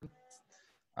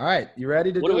All right, you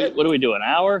ready to What do do we it? what do we do? An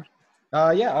hour?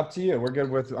 Yeah, up to you. I'm good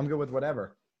with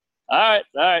whatever. All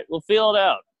right. We'll feel it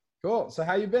out. Cool. So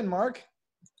how you been, Mark?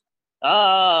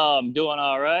 I'm doing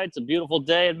all right. It's a beautiful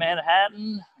day in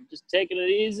Manhattan. I'm just taking it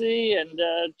easy and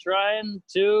trying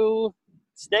to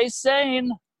stay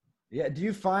sane. Yeah, do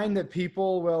you find that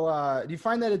people will do you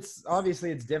find that it's obviously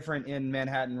it's different in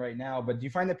Manhattan right now, but do you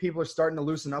find that people are starting to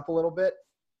loosen up a little bit?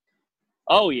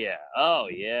 Oh yeah.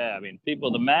 I mean,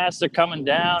 the masks are coming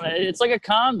down. It's like a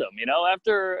condom, you know.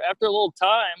 After a little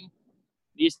time,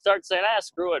 you start saying,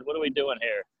 screw it. What are we doing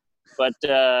here? But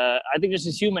I think this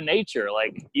is human nature.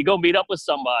 Like, you go meet up with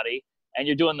somebody and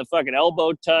you're doing the fucking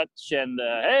elbow touch and,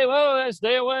 hey, whoa,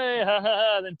 stay away. Ha, ha,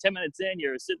 ha. Then 10 minutes in,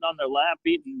 you're sitting on their lap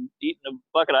eating a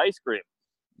bucket of ice cream.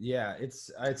 Yeah,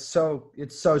 it's so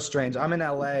strange. I'm in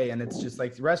LA and it's just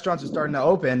like restaurants are starting to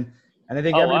open, and I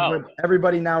think Oh, wow.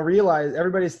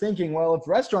 everybody's thinking, well, if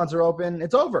restaurants are open,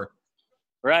 it's over.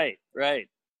 Right. Everything.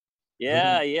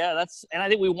 Yeah. And I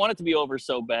think we want it to be over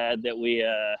so bad that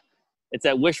it's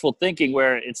that wishful thinking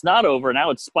where it's not over. Now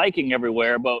it's spiking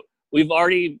everywhere, but our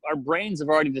brains have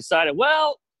already decided,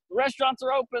 well, the restaurants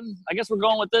are open. I guess we're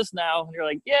going with this now. And you're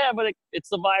like, yeah, but it's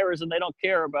the virus and they don't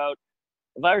care about,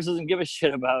 the virus doesn't give a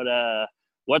shit about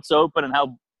what's open and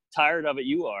how tired of it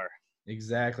you are.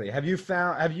 Exactly. You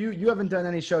haven't done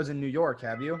any shows in New York,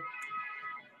 have you?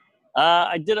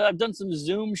 I've done some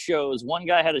Zoom shows. One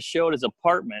guy had a show at his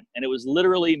apartment and it was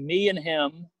literally me and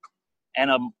him and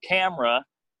a camera,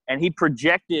 and he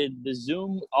projected the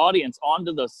Zoom audience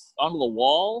onto the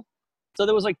wall. So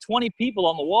there was like 20 people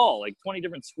on the wall, like 20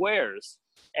 different squares.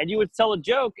 And you would tell a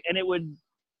joke and it would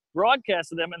broadcast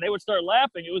to them and they would start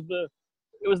laughing. It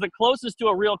was the closest to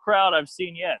a real crowd I've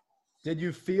seen yet. Did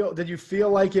you feel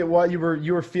like you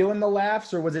were feeling the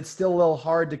laughs, or was it still a little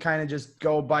hard to kind of just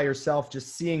go by yourself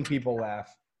just seeing people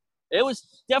laugh? It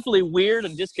was definitely weird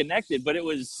and disconnected, but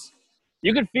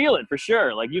you could feel it for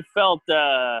sure. Like you felt,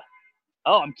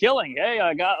 I'm killing. Hey,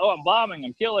 I'm bombing.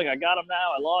 I'm killing. I got him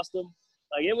now. I lost him.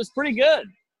 Like, it was pretty good.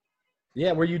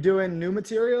 Yeah, were you doing new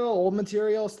material, old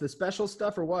materials, the special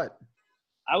stuff, or what?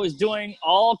 I was doing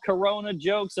all Corona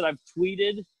jokes that I've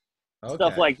tweeted,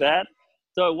 stuff Okay. like that.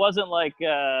 So it wasn't like,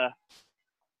 my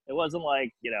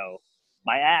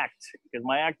act, because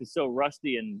my act is so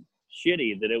rusty and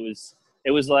shitty that it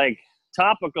was like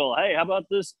topical. Hey, how about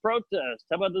this protest?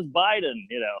 How about this Biden?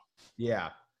 You know?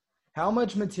 Yeah. How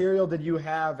much material did you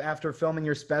have after filming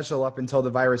your special up until the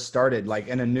virus started, like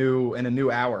in a new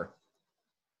hour?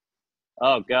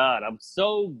 Oh God, I'm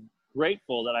so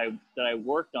grateful that I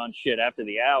worked on shit after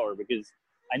the hour because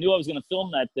I knew I was going to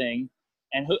film that thing,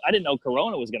 and I didn't know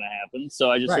Corona was going to happen.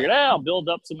 So I just Right. figured, I'll build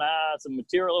up some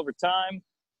material over time.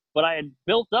 But I had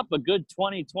built up a good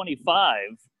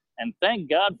 2025, and thank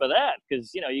God for that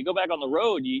because you go back on the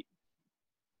road.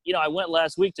 I went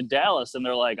last week to Dallas, and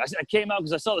they're like, I came out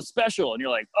because I saw the special, and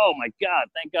you're like, oh my God,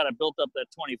 thank God I built up that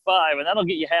 25, and that'll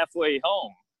get you halfway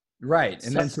home. Right.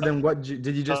 And So then what did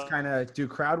you just kind of do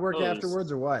crowd work those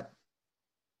afterwards or what?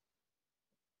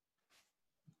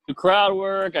 do crowd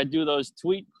work. I do those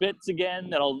tweet bits again.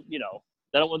 That'll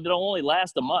only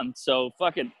last a month. So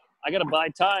fuck it. I gotta buy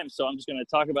time. So I'm just gonna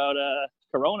talk about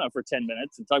Corona for 10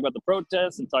 minutes and talk about the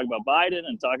protests and talk about Biden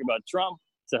and talk about Trump.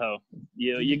 So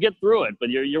you get through it, but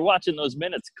you're watching those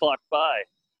minutes clock by.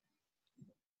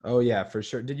 Oh yeah, for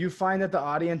sure. Did you find that the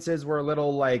audiences were a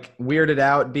little like weirded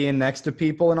out being next to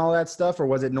people and all that stuff, or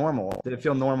was it normal? Did it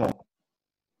feel normal?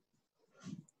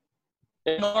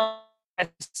 And I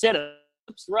said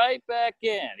it's right back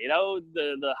in.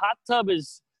 The hot tub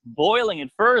is boiling at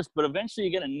first, but eventually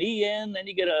you get a knee in, then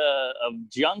you get a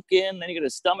junk in, then you get a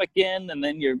stomach in, and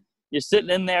then you're sitting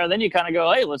in there. Then you kind of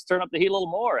go, hey, let's turn up the heat a little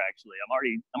more. Actually, I'm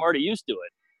already used to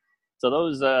it. So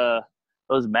those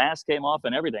masks came off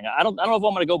and everything. I don't know if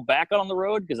I'm going to go back on the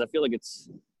road because I feel like it's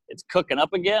cooking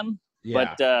up again.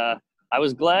 Yeah. But I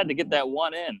was glad to get that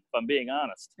one in, if I'm being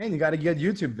honest. And you got a good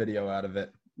YouTube video out of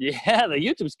it. Yeah, the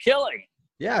YouTube's killing.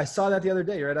 Yeah, I saw that the other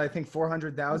day. You're at, I think,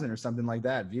 400,000 or something like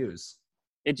that views.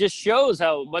 It just shows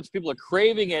how much people are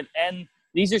craving it. And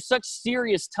these are such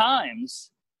serious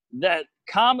times that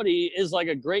comedy is like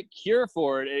a great cure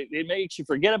for it. It makes you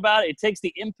forget about it. It takes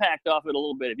the impact off it a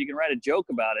little bit if you can write a joke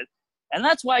about it. And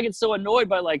that's why I get so annoyed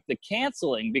by like the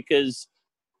canceling, because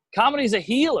comedy's a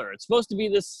healer. It's supposed to be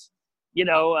this,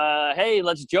 hey,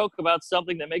 let's joke about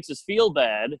something that makes us feel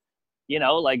bad,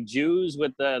 like Jews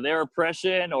with their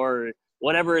oppression or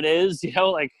whatever it is,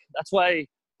 like that's why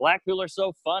black people are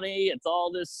so funny. It's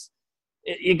all this,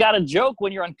 you got to joke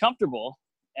when you're uncomfortable.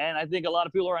 And I think a lot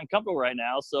of people are uncomfortable right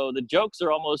now. So the jokes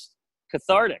are almost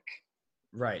cathartic.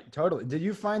 Right, totally. Did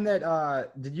you find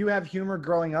that did you have humor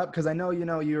growing up? Because I know,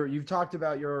 you've talked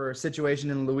about your situation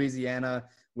in Louisiana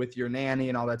with your nanny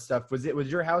and all that stuff. Was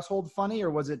your household funny, or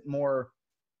was it more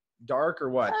dark, or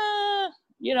what? Uh,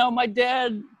 my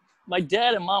dad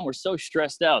and mom were so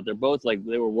stressed out. They're both like,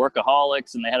 they were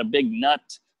workaholics, and they had a big nut,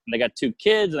 and they got 2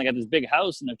 kids, and they got this big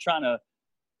house, and they're trying to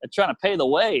pay the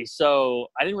way. So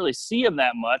I didn't really see them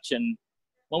that much. And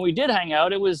when we did hang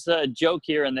out, it was a joke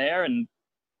here and there, and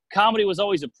comedy was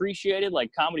always appreciated,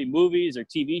 like comedy movies or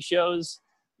TV shows,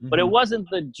 but it Mhm. wasn't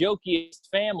the jokiest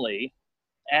family.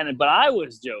 But I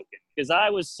was joking because I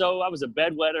was a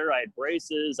bedwetter. I had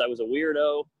braces. I was a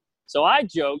weirdo. So I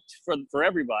joked for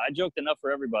everybody. I joked enough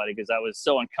for everybody because I was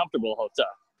so uncomfortable the whole time.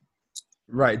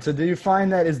 Right. So do you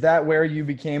find that is that where you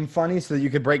became funny so that you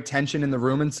could break tension in the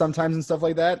room and sometimes and stuff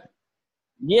like that?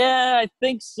 Yeah, I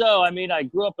think so. I mean, I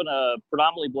grew up in a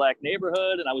predominantly black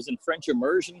neighborhood, and I was in French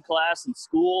immersion class in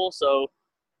school. So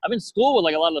I'm in school with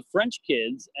like a lot of the French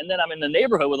kids, and then I'm in the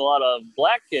neighborhood with a lot of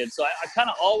black kids. So I kind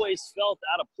of always felt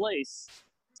out of place,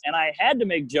 and I had to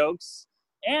make jokes.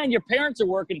 And your parents are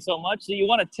working so much that you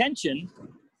want attention,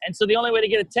 and so the only way to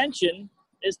get attention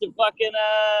is to fucking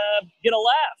get a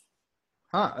laugh.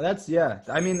 Huh, yeah.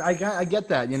 I mean, I get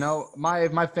that,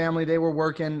 my family, they were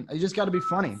working. You just got to be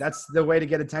funny. That's the way to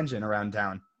get attention around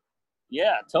town.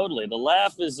 Yeah, totally. The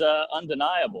laugh is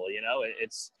undeniable.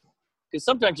 It's because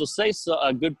sometimes you'll say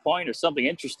a good point or something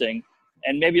interesting,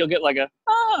 and maybe you'll get like a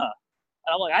ah.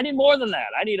 And I'm like, I need more than that.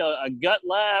 I need a gut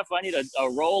laugh. I need a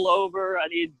rollover. I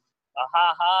need a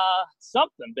ha ha,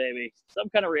 something, baby, some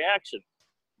kind of reaction.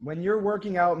 When you're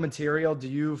working out material, do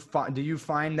you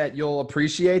find that you'll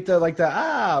appreciate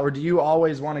or do you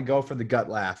always want to go for the gut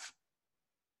laugh?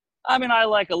 I mean, I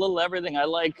like a little everything.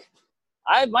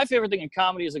 My favorite thing in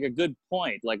comedy is like a good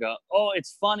point, like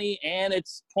it's funny and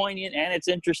it's poignant and it's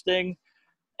interesting,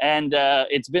 and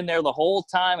it's been there the whole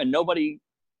time and nobody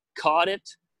caught it.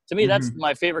 To me, that's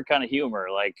my favorite kind of humor.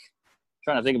 Like,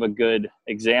 trying to think of a good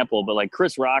example, but like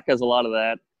Chris Rock has a lot of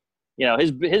that.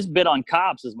 His bit on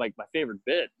cops is like my favorite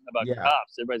bit about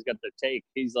cops. Everybody's got their take.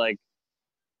 He's like,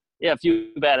 yeah, a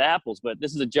few bad apples, but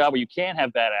this is a job where you can't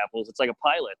have bad apples. It's like a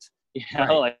pilot.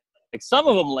 Right. Like some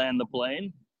of them land the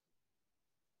plane.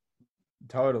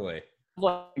 Totally.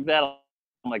 Like that.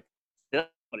 I'm like,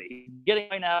 he's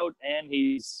getting out and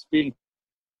he's being.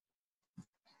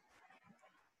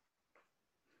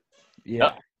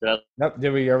 Yeah. Nope.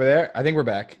 Did we over there? I think we're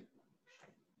back.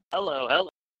 Hello.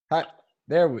 Hi.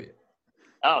 There we.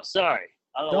 Oh, sorry.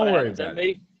 Don't worry about it.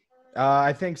 Me?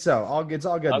 I think so. It's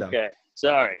all good though. Okay.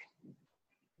 Sorry.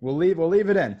 We'll leave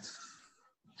it in.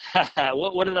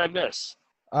 What did I miss?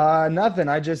 Nothing.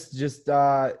 I just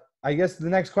I guess the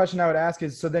next question I would ask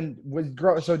is, so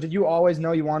did you always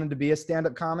know you wanted to be a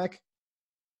stand-up comic?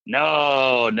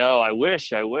 No. I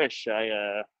wish.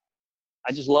 I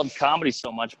just loved comedy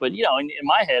so much. But, in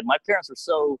my head, my parents were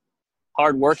so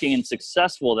hardworking and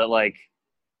successful that, like,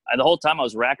 the whole time I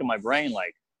was racking my brain,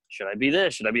 like, should I be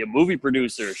this? Should I be a movie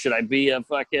producer? Should I be a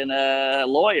fucking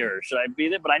lawyer? Should I be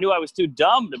that? But I knew I was too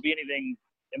dumb to be anything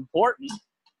important.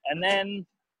 And then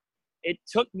it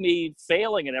took me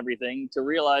failing at everything to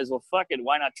realize, well, fuck it,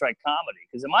 why not try comedy?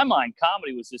 Because in my mind,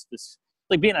 comedy was just this,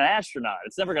 like being an astronaut.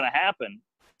 It's never going to happen.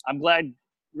 I'm glad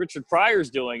Richard Pryor's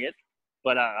doing it,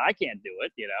 but I can't do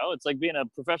it, It's like being a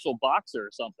professional boxer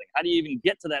or something. How do you even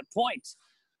get to that point?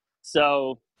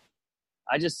 So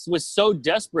I just was so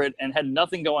desperate and had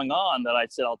nothing going on that I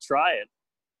said, I'll try it.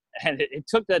 And it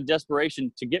took that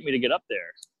desperation to get me to get up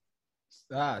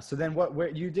there. So then where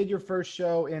you did your first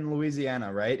show in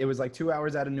Louisiana, right? It was like 2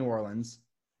 hours out of New Orleans.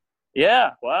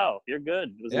 Yeah. Wow. You're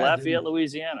good. It was Lafayette,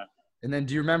 Louisiana. And then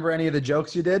do you remember any of the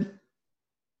jokes you did?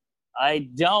 I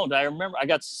don't. I remember I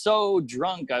got so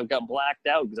drunk. I got blacked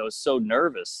out because I was so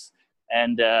nervous.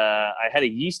 And I had a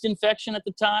yeast infection at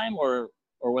the time, or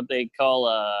what they call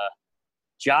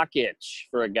jock itch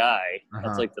for a guy.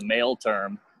 That's like the male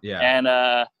term. Yeah.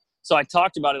 And so I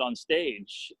talked about it on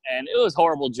stage, and it was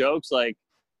horrible jokes like,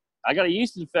 I got a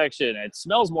yeast infection. It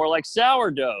smells more like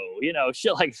sourdough,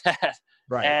 shit like that.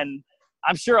 Right. And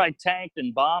I'm sure I tanked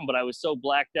and bombed, but I was so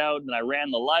blacked out, and I ran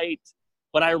the light.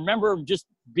 But I remember just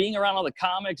being around all the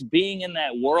comics, being in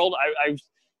that world. I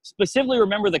specifically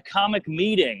remember the comic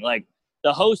meeting. Like,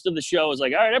 the host of the show was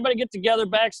like, all right, everybody get together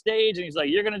backstage. And he's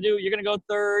like, you're going to go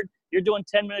third. You're doing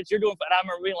 10 minutes. And I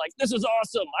remember being like, this is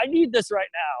awesome. I need this right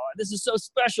now. This is so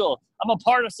special. I'm a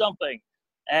part of something.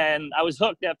 And I was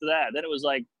hooked after that. Then it was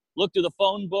like, look through the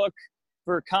phone book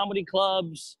for comedy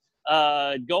clubs,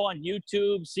 go on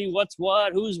YouTube, see what's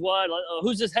what, who's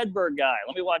this Hedberg guy?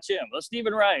 Let me watch him.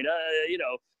 Stephen Wright,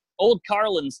 old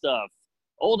Carlin stuff.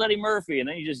 old Eddie Murphy, and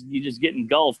then you just get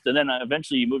engulfed, and then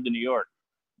eventually you move to New York.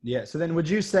 Yeah. So then would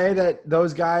you say that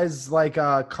those guys like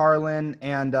Carlin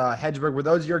and Hedgeberg, were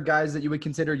those your guys that you would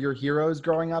consider your heroes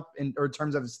growing up in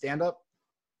terms of stand-up?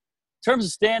 In terms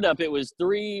of stand-up, it was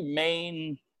three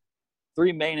main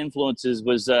influences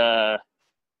was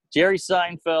Jerry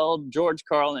Seinfeld, George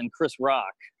Carlin, and Chris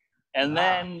Rock. And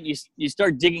then you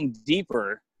start digging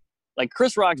deeper. Like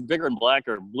Chris Rock's Bigger and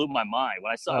Blacker blew my mind.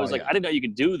 When I saw it, I was like, I didn't know you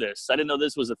could do this. I didn't know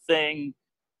this was a thing.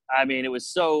 I mean, it was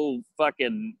so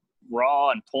fucking raw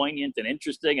and poignant and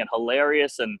interesting and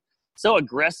hilarious and so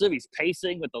aggressive. He's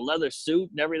pacing with the leather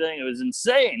suit and everything. It was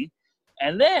insane.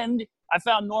 And then I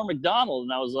found Norm Macdonald,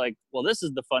 and I was like, well, this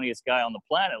is the funniest guy on the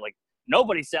planet. Like,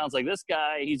 nobody sounds like this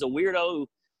guy. He's a weirdo.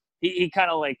 He kind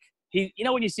of like,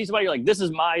 when you see somebody, you're like, this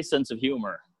is my sense of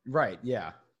humor. Right,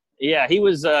 yeah. Yeah, he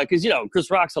was, because,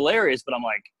 Chris Rock's hilarious, but I'm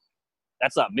like,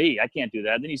 that's not me. I can't do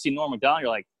that. Then you see Norm Macdonald,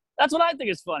 you're like, that's what I think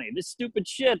is funny. This stupid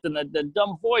shit and the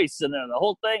dumb voice and the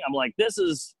whole thing. I'm like, this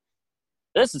is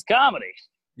comedy.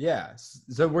 Yeah.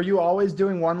 So were you always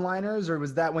doing one-liners, or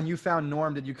was that when you found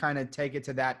Norm, did you kind of take it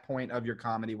to that point of your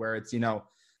comedy where it's,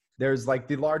 there's like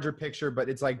the larger picture, but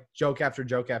it's like joke after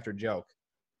joke after joke?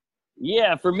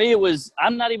 Yeah, for me, it was,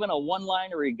 I'm not even a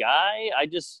one-linery guy.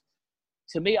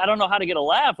 To me, I don't know how to get a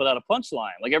laugh without a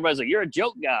punchline. Like, everybody's like, you're a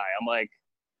joke guy. I'm like,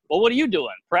 well, what are you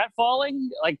doing? Pratfalling?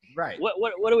 Like, right.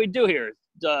 What do we do here?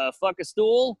 Fuck a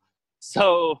stool?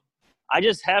 So I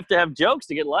just have to have jokes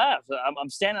to get laughs.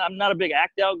 I'm not a big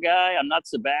act out guy. I'm not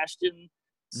Sebastian.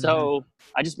 So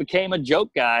I just became a joke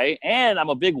guy, and I'm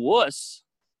a big wuss.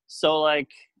 So, like,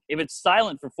 if it's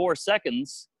silent for 4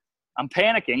 seconds, I'm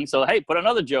panicking. So, hey, put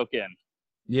another joke in.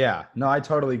 Yeah, no, I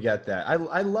totally get that.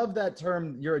 I love that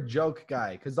term, you're a joke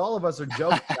guy, because all of us are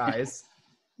joke guys.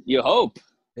 You hope.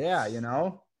 Yeah,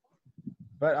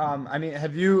 But, I mean,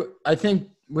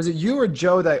 was it you or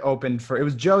Joe that opened it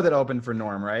was Joe that opened for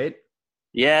Norm, right?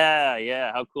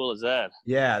 Yeah. How cool is that?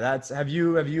 Yeah, have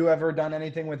you ever done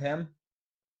anything with him?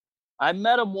 I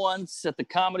met him once at the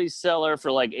Comedy Cellar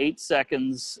for like 8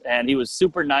 seconds, and he was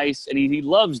super nice, and he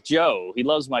loves Joe. He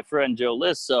loves my friend Joe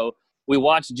List, so we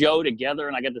watched Joe together,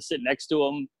 and I got to sit next to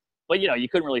him. But, you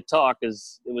couldn't really talk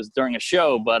because it was during a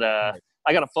show. But I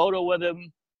got a photo with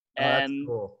him, and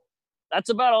that's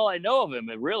about all I know of him,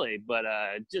 really. But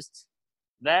just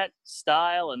that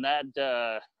style and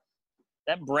that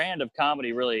brand of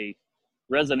comedy really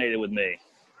resonated with me.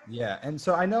 Yeah, and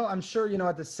so I'm sure,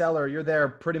 at the Cellar, you're there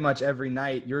pretty much every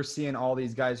night. You're seeing all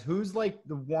these guys. Who's like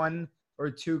the one or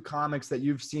two comics that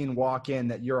you've seen walk in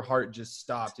that your heart just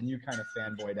stopped and you kind of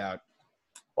fanboyed out?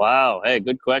 Wow. Hey,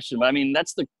 good question. But I mean,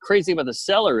 that's the crazy about the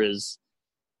Cellar is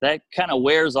that kind of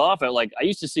wears off. Like, I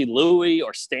used to see Louis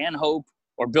or Stanhope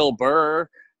or Bill Burr,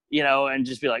 and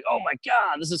just be like, oh my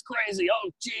God, this is crazy. Oh,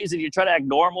 geez. And you try to act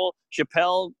normal.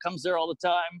 Chappelle comes there all the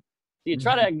time. You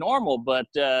try to act normal, but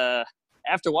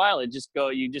after a while, you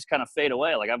just kind of fade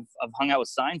away. Like, I've hung out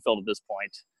with Seinfeld at this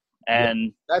point,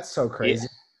 and that's so crazy.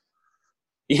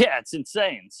 Yeah, it's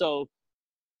insane. So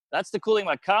that's the cool thing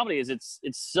about comedy is it's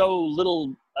so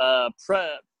little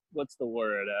what's the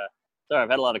word? Sorry, I've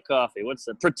had a lot of coffee. What's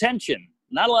the pretension?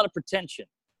 Not a lot of pretension.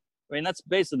 I mean, that's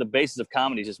basically the basis of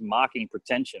comedy, is just mocking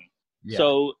pretension. Yeah.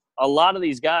 So a lot of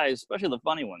these guys, especially the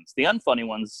funny ones, the unfunny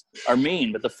ones are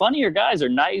mean, but the funnier guys are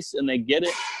nice and they get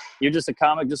it. You're just a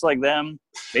comic just like them.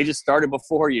 They just started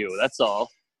before you. That's all.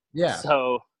 Yeah.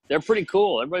 So they're pretty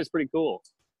cool. Everybody's pretty cool.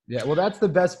 Yeah. Well, that's the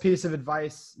best piece of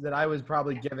advice that I was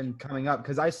probably given coming up,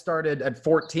 because I started at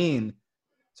 14.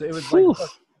 So it was like, look,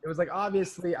 it was like,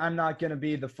 obviously I'm not going to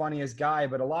be the funniest guy,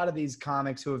 but a lot of these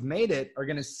comics who have made it are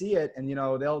going to see it and,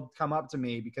 they'll come up to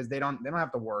me because they don't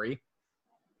have to worry.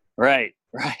 Right.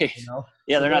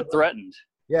 Yeah. They're not threatened.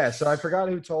 Yeah. So I forgot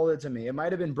who told it to me. It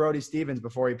might've been Brody Stevens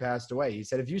before he passed away. He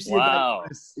said, if you see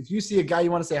a guy you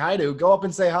want to say hi to, go up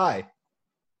and say hi.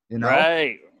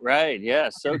 Right. Yeah.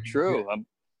 So true.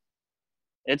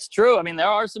 It's true. I mean, there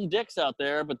are some dicks out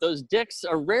there, but those dicks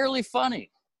are rarely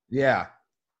funny. Yeah.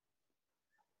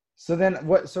 So then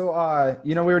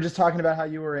we were just talking about how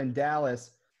you were in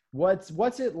Dallas.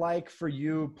 What's it like for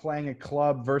you playing a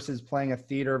club versus playing a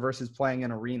theater versus playing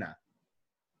an arena?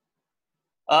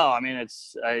 Oh, I mean,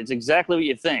 it's exactly what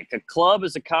you think. A club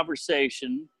is a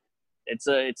conversation. It's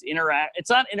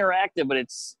not interactive, but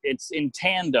it's in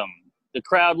tandem. The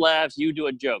crowd laughs, you do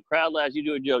a joke. Crowd laughs, you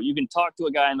do a joke. You can talk to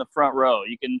a guy in the front row.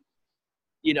 You can,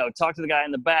 talk to the guy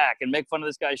in the back and make fun of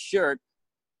this guy's shirt.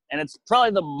 And it's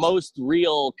probably the most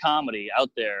real comedy out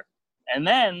there. And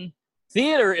then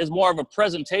theater is more of a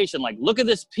presentation. Like, look at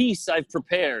this piece I've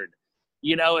prepared.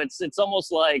 It's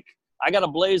almost like I got a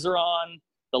blazer on.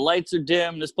 The lights are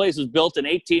dim. This place was built in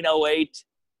 1808.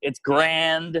 It's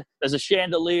grand. There's a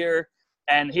chandelier,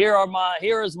 and here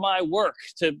is my work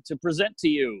to present to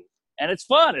you, and it's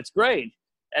fun. It's great.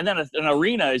 And then an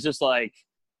arena is just like,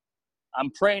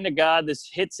 I'm praying to God this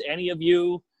hits any of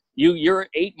you. You're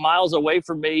 8 miles away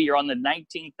from me. You're on the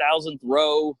 19,000th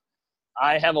row.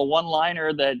 I have a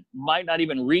one-liner that might not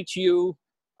even reach you.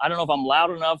 I don't know if I'm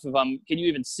loud enough. Can you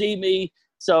even see me?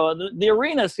 So the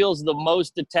arena feels the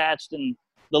most detached and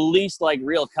the least like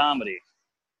real comedy.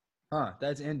 Huh?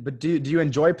 But do you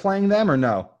enjoy playing them or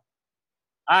no?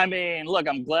 I mean, look,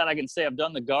 I'm glad I can say I've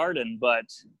done the Garden,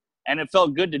 and it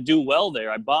felt good to do well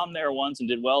there. I bombed there once and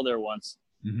did well there once,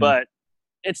 but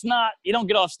it's not. You don't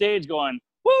get off stage going,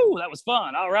 "Woo, that was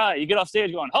fun." All right, you get off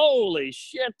stage going, "Holy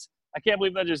shit, I can't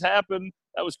believe that just happened.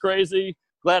 That was crazy.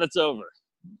 Glad it's over."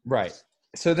 Right.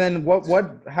 So then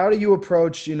how do you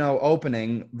approach,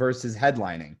 opening versus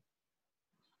headlining?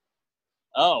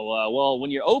 Oh, well, when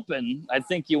you're open, I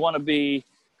think you want to be,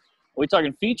 are we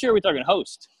talking feature or are we talking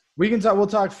host? We'll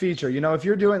talk feature. If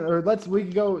you're doing, or we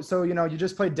can go, so, you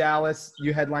just played Dallas,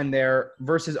 you headline there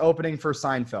versus opening for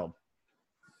Seinfeld.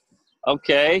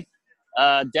 Okay.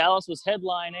 Dallas was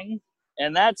headlining,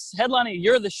 and that's headlining.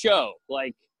 You're the show.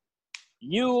 Like,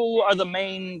 you are the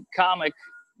main comic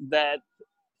that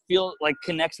feel like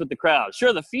connects with the crowd.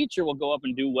 Sure, the feature will go up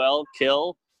and do well,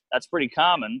 kill. That's pretty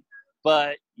common.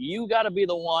 But you got to be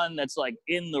the one that's like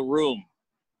in the room.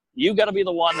 You got to be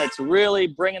the one that's really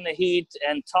bringing the heat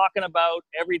and talking about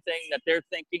everything that they're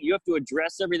thinking. You have to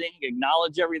address everything,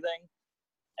 acknowledge everything.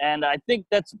 And I think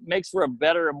that makes for a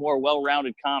better and more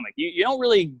well-rounded comic. You don't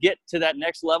really get to that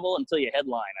next level until you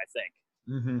headline, I think.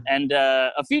 Mm-hmm. And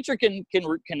a feature can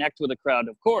connect with a crowd,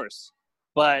 of course.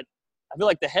 But I feel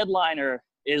like the headliner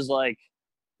is like,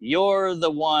 you're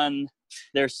the one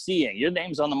they're seeing. Your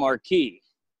name's on the marquee.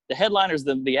 The headliner's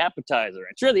the appetizer.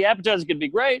 And sure, the appetizer can be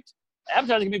great. The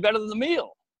appetizer can be better than the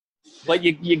meal. But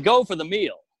you go for the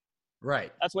meal.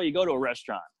 Right. That's why you go to a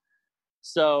restaurant.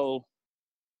 So,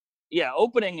 yeah,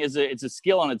 opening it's a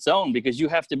skill on its own because you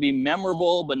have to be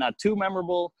memorable but not too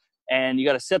memorable. And you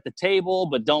got to set the table,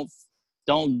 but don't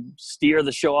steer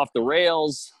the show off the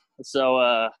rails.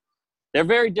 So they're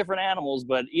very different animals,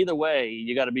 but either way,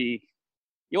 you want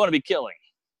to be killing.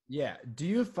 Yeah. Do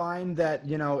you find that,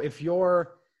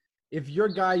 if your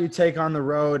guy you take on the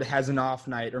road has an off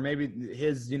night, or maybe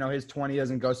his 20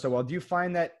 doesn't go so well, do you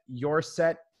find that your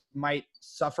set might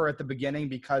suffer at the beginning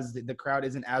because the crowd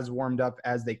isn't as warmed up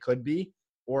as they could be?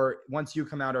 Or once you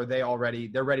come out,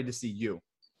 they're ready to see you?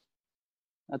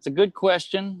 That's a good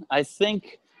question. I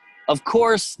think, of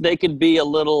course, they could be a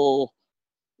little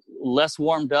less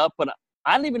warmed up, but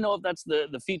I don't even know if that's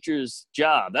the feature's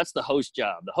job. That's the host's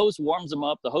job. The host warms them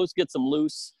up. The host gets them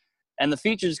loose, and the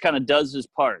feature just kind of does his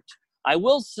part. I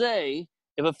will say,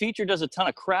 if a feature does a ton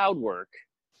of crowd work,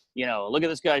 look at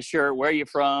this guy's shirt, where are you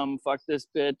from, fuck this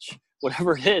bitch,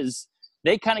 whatever it is,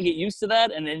 they kind of get used to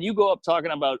that, and then you go up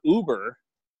talking about Uber,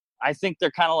 I think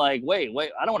they're kind of like, wait,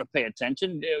 I don't want to pay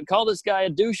attention. Call this guy a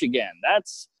douche again.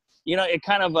 That's, it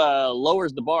kind of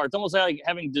lowers the bar. It's almost like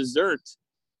having dessert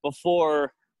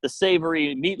before the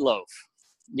savory meatloaf.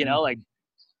 Like,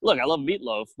 look, I love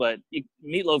meatloaf, but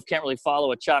meatloaf can't really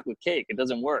follow a chocolate cake. It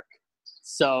doesn't work.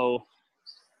 So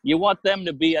you want them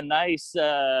to be a nice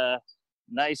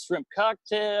shrimp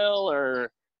cocktail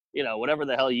or, whatever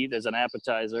the hell you eat as an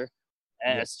appetizer,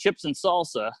 and it's chips and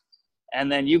salsa.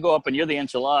 And then you go up and you're the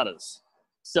enchiladas.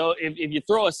 So if you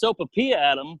throw a sopapilla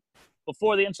at them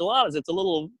before the enchiladas, it's a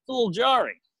little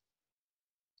jarring.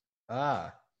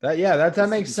 That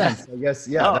makes sense. I guess.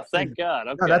 Yeah. Oh, thank God.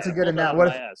 Okay. No, that's a good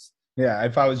analogy. Yeah.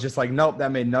 If I was just like, nope,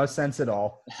 that made no sense at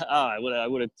all. I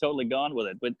would have totally gone with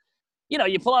it. But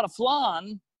you pull out a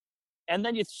flan and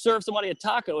then you serve somebody a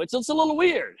taco. It's a little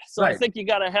weird. So right. I think you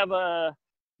got to have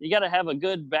a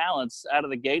good balance out of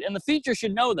the gate, and the feature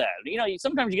should know that.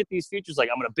 Sometimes you get these features like,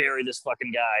 I'm going to bury this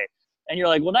fucking guy, and you're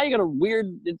like, well, now it's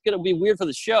going to be weird for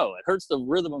the show. It hurts the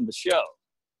rhythm of the show.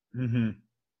 Mm-hmm.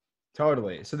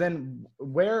 Totally. So then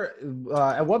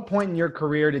at what point in your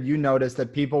career did you notice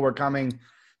that people were coming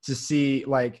to see,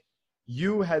 like,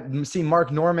 you had seen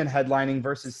Mark Norman headlining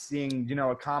versus seeing,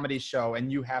 a comedy show, and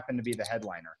you happen to be the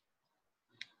headliner?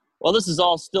 Well, this is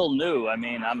all still new. I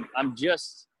mean, I'm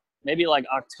just maybe like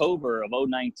October of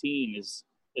 2019 is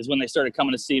when they started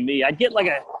coming to see me. I'd get like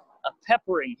a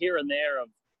peppering here and there of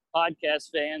podcast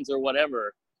fans or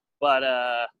whatever, but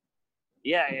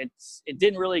it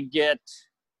didn't really get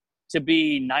to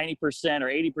be 90%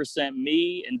 or 80%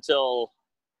 me until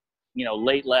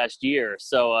late last year.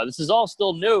 So this is all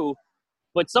still new.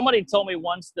 But somebody told me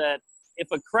once that if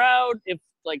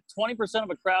like 20% of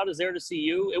a crowd is there to see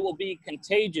you, it will be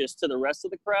contagious to the rest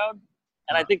of the crowd.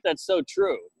 And I think that's so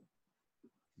true.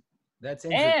 That's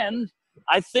interesting. And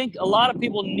I think a lot of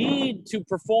people need to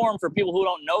perform for people who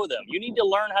don't know them. You need to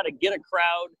learn how to get a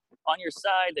crowd on your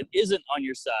side that isn't on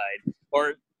your side,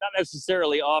 or not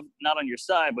necessarily not on your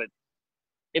side, but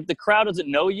if the crowd doesn't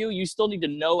know you, you still need to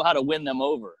know how to win them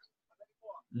over.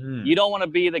 You don't want to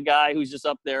be the guy who's just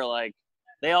up there like,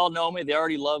 they all know me, they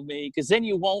already love me, because then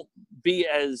you won't be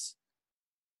as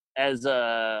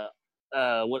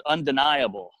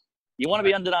undeniable. You want to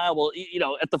be undeniable. You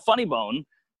know, at the Funny Bone,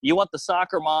 you want the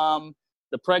soccer mom,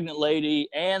 the pregnant lady,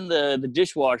 and the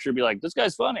dishwasher to be like, this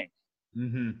guy's funny.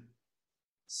 Mm-hmm.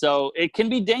 So it can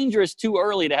be dangerous too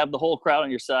early to have the whole crowd on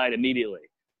your side immediately.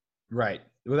 Right.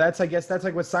 Well, I guess that's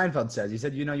like what Seinfeld says. He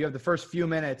said, you know, you have the first few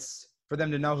minutes for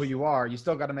them to know who you are. You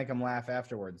still got to make them laugh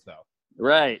afterwards, though.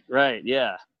 Right,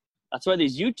 yeah. That's why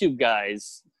these YouTube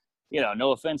guys, you know,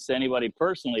 no offense to anybody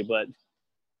personally, but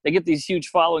they get these huge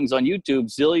followings on YouTube,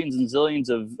 zillions and zillions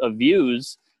of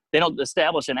views. They don't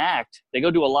establish an act. They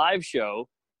go do a live show,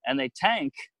 and they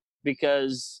tank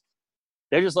because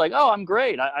they're just like, oh, I'm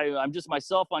great. I'm just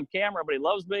myself on camera. Everybody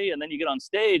loves me. And then you get on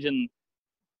stage, and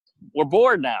we're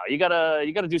bored now. You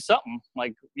gotta do something.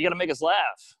 Like, you gotta make us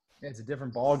laugh. Yeah, it's a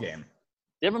different ball game.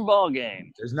 Different ball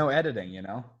game. There's no editing, you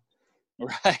know?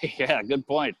 Right. Yeah. Good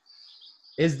point.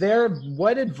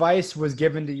 What advice was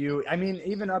given to you? I mean,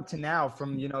 even up to now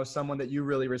from, you know, someone that you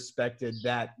really respected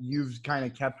that you've kind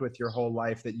of kept with your whole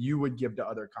life that you would give to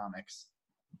other comics?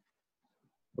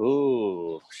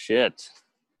 Ooh, shit.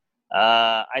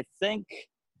 I think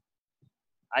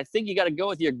you got to go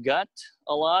with your gut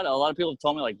a lot. A lot of people have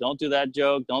told me, like, don't do that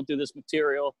joke. Don't do this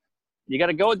material. You got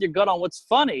to go with your gut on what's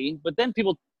funny. But then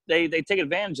people, they take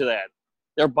advantage of that.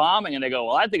 They're bombing and they go,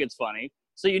 well, I think it's funny.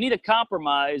 So you need a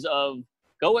compromise of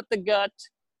go with the gut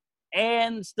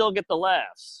and still get the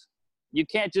laughs. You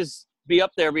can't just be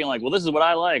up there being like, well, this is what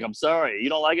I like. I'm sorry. You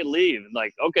don't like it, leave. And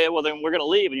like, okay, well, then we're going to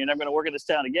leave and you're never going to work in this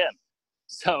town again.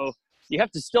 So you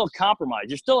have to still compromise.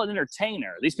 You're still an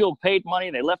entertainer. These people paid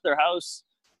money. They left their house.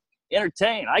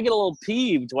 Entertain. I get a little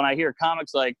peeved when I hear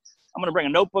comics like, I'm going to bring a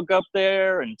notebook up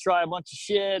there and try a bunch of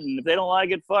shit. And if they don't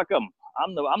like it, fuck them.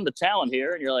 I'm the talent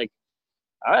here. And you're like,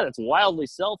 all right, that's wildly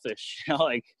selfish. You know,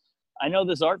 like, I know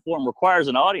this art form requires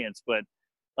an audience, but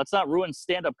let's not ruin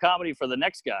stand-up comedy for the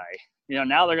next guy. You know,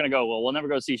 now they're going to go, well, we'll never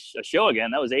go see a show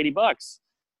again. That was $80. And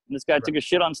this guy took a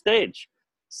shit on stage.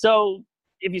 So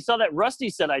if you saw that Rusty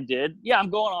set I did, yeah, I'm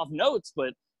going off notes,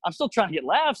 but I'm still trying to get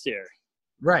laughs here.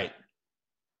 Right.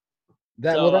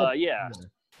 Yeah.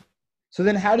 So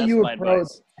then how do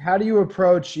you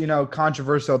approach, you know,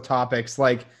 controversial topics?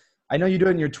 Like, I know you do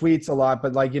it in your tweets a lot,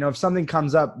 but like, you know, if something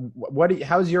comes up,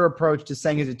 how's your approach to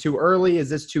saying, is it too early? Is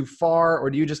this too far? Or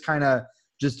do you just kind of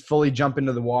just fully jump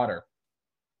into the water?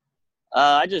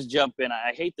 I just jump in.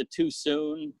 I hate the too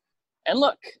soon. And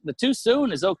look, the too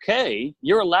soon is okay.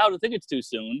 You're allowed to think it's too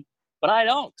soon, but I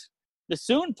don't. The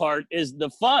soon part is the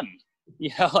fun.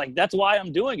 You know, like, that's why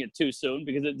I'm doing it too soon,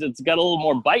 because it's got a little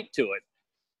more bite to it.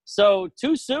 So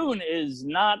too soon is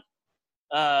not,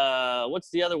 what's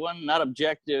the other one? Not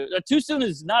objective. Too soon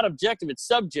is not objective. It's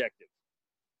subjective.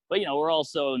 But, you know, we're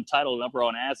also entitled up our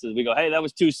own asses. We go, hey, that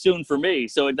was too soon for me.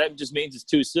 So that just means it's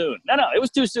too soon. No, it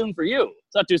was too soon for you.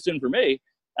 It's not too soon for me.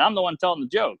 I'm the one telling the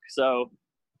joke. So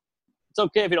it's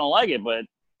okay if you don't like it, but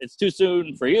it's too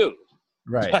soon for you.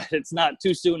 Right. But it's not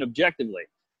too soon objectively.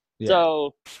 Yeah.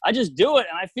 So I just do it.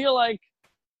 And I feel like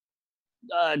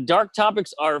dark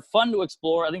topics are fun to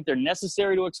explore. I think they're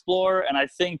necessary to explore. And I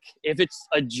think if it's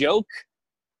a joke,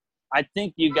 I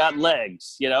think you got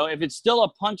legs. You know, if it's still a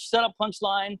setup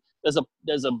punchline, there's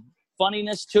a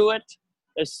funniness to it.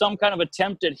 There's some kind of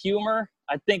attempt at humor.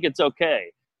 I think it's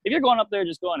okay. If you're going up there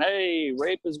just going, hey,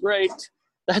 rape is great,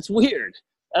 that's weird.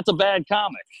 That's a bad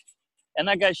comic. And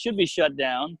that guy should be shut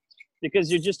down because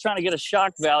you're just trying to get a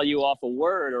shock value off a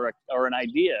word or an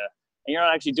idea, and you're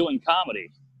not actually doing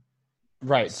comedy.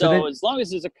 Right. So as long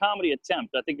as there's a comedy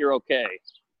attempt, I think you're okay.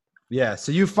 Yeah.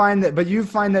 So you find that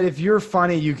if you're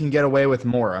funny, you can get away with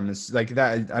more. I'm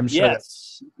sure.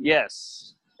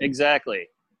 Yes, exactly.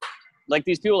 Like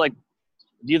these people, like,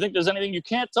 do you think there's anything you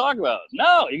can't talk about?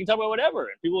 No, you can talk about whatever.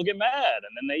 And people will get mad,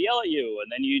 and then they yell at you,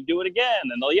 and then you do it again,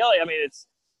 and they'll yell at you. I mean,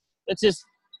 it's just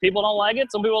people don't like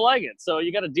it. Some people like it. So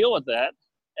you got to deal with that,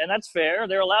 and that's fair.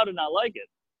 They're allowed to not like it.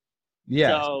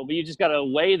 Yeah. So, but you just got to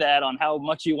weigh that on how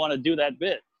much you want to do that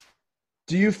bit.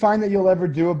 Do you find that you'll ever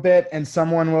do a bit and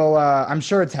someone will, I'm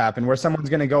sure it's happened, where someone's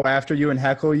going to go after you and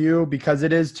heckle you because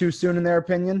it is too soon in their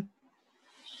opinion?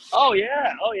 Oh,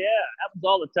 yeah. Happens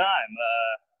all the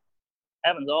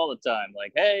time.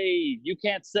 Like, hey, you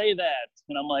can't say that.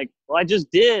 And I'm like, well, I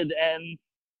just did. And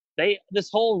this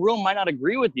whole room might not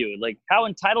agree with you. Like, how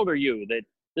entitled are you that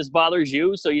this bothers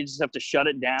you, so you just have to shut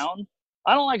it down.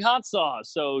 I don't like hot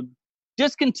sauce, so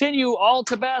discontinue all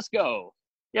Tabasco.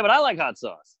 Yeah, but I like hot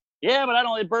sauce. Yeah, but I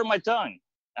don't, it burned my tongue.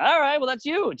 All right, well, that's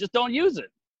you. Just don't use it.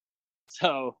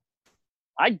 So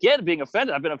I get being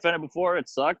offended. I've been offended before. It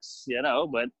sucks,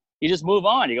 but you just move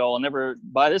on. You go, I'll never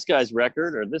buy this guy's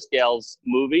record or this gal's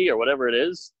movie or whatever it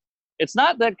is. It's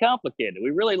not that complicated.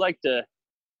 We really like to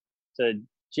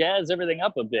jazz everything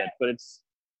up a bit, but it's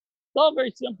all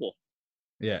very simple.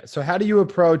 Yeah. So how do you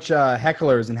approach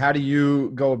hecklers, and how do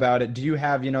you go about it? Do you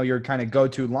have, your kind of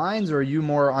go-to lines, or are you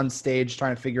more on stage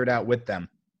trying to figure it out with them?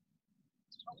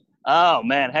 Oh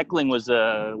man, heckling was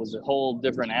a whole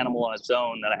different animal on its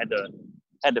own that I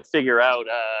had to figure out.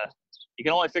 You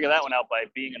can only figure that one out by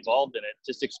being involved in it,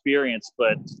 just experience.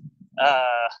 But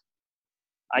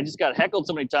I just got heckled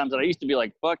so many times that I used to be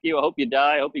like, "Fuck you! I hope you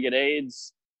die. I hope you get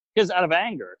AIDS," because out of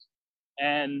anger.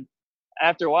 And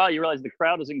after a while, you realize the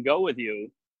crowd doesn't go with you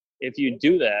if you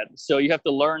do that. So you have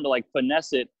to learn to like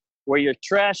finesse it, where you're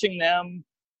trashing them,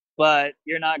 but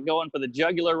you're not going for the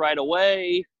jugular right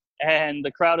away, and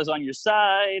the crowd is on your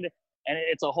side, and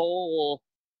it's a whole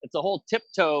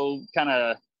tiptoe kind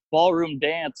of ballroom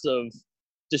dance of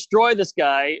destroy this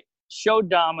guy, show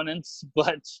dominance,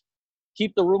 but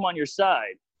keep the room on your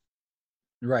side.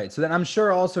 Right. So then I'm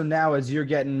sure also now, as you're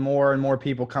getting more and more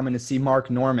people coming to see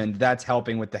Mark Normand, that's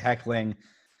helping with the heckling.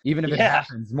 Even if it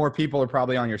happens, more people are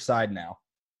probably on your side now.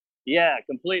 Yeah,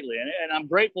 completely. And I'm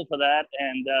grateful for that.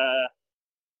 And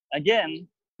again,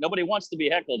 nobody wants to be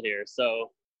heckled here.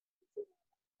 So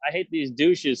I hate these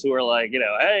douches who are like,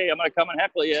 hey, I'm going to come and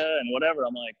heckle you and whatever.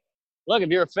 I'm like, look, if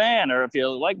you're a fan or if you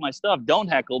like my stuff, don't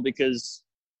heckle, because,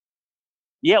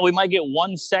 yeah, we might get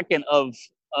 1 second of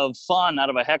fun out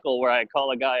of a heckle where I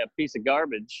call a guy a piece of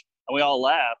garbage and we all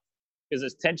laugh because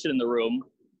there's tension in the room.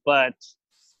 But,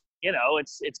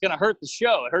 it's going to hurt the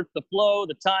show. It hurts the flow,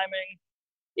 the timing.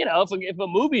 If a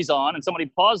movie's on and somebody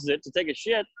pauses it to take a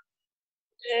shit,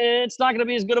 it's not going to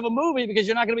be as good of a movie because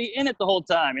you're not going to be in it the whole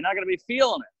time. You're not going to be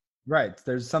feeling it. Right.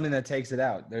 There's something that takes it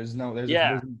out. There's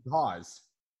a pause.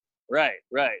 Right.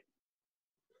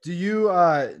 Do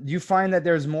you find that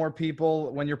there's more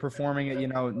people when you're performing at,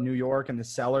 New York and the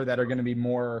Cellar that are going to be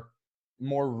more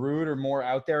rude or more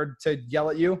out there to yell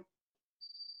at you?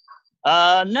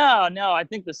 No. I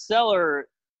think the Cellar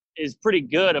is pretty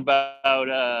good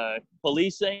about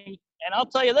policing. And I'll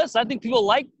tell you this, I think people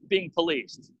like being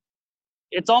policed.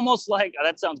 It's almost like,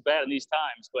 that sounds bad in these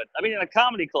times, but I mean, in a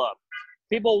comedy club,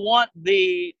 people want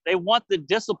the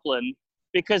discipline,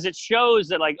 because it shows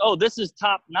that like, oh, this is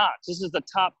top notch. This is the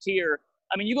top tier.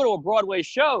 I mean, you go to a Broadway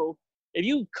show, if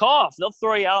you cough, they'll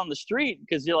throw you out on the street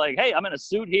because you're like, hey, I'm in a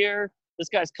suit here. This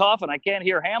guy's coughing. I can't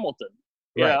hear Hamilton,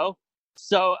 you know?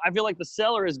 So I feel like the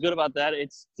Cellar is good about that.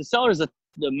 The Cellar is the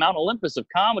Mount Olympus of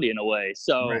comedy in a way.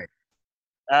 So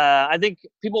I think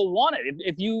people want it.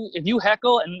 If you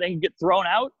heckle and then get thrown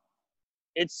out,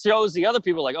 it shows the other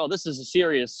people like, oh, this is a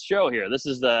serious show here. This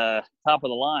is the top of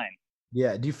the line.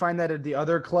 Yeah. Do you find that the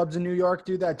other clubs in New York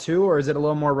do that too, or is it a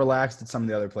little more relaxed at some of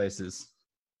the other places?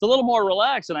 It's a little more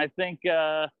relaxed, and I think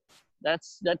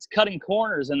that's cutting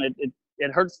corners, and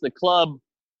it hurts the club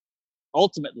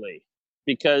ultimately,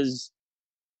 because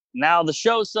now the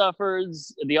show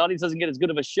suffers. The audience doesn't get as good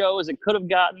of a show as it could have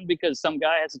gotten because some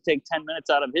guy has to take 10 minutes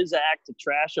out of his act to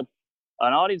trash an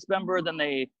audience member. Then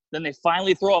they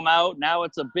finally throw him out. Now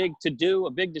it's a big to-do,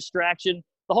 a big distraction.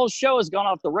 The whole show has gone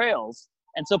off the rails.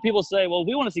 And so people say, well,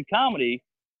 we want to see comedy.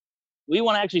 We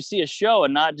want to actually see a show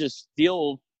and not just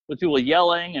deal with people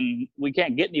yelling and we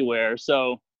can't get anywhere.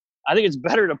 So I think it's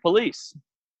better to police.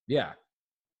 Yeah.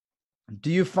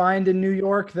 Do you find in New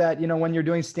York that, when you're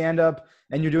doing stand-up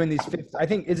and you're doing these, I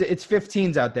think it's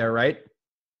 15s out there, right?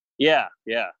 Yeah.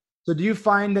 So do you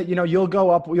find that,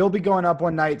 you'll be going up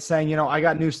one night saying, I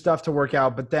got new stuff to work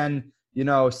out, but then,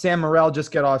 Sam Morril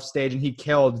just got off stage and he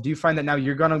killed. Do you find that now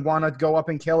you're going to want to go up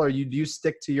and kill, or do you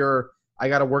stick to I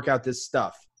got to work out this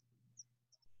stuff?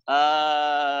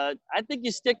 I think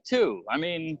you stick to. I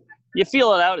mean, you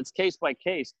feel it out. It's case by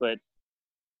case, but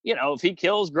if he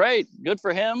kills, great, good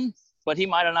for him. But he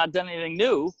might have not done anything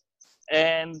new,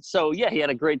 and so he had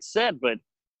a great set, but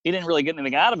he didn't really get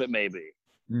anything out of it, maybe.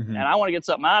 Mm-hmm. And I want to get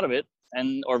something out of it,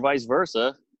 or vice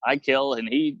versa. I kill and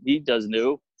he does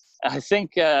new. I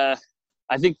think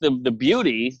the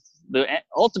beauty, the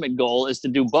ultimate goal is to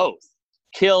do both,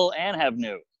 kill and have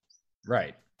new.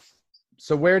 Right.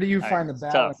 So where do you find the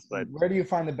balance? Tough, where do you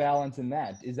find the balance in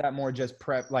that? Is that more just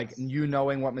prep, like you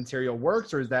knowing what material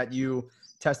works, or is that you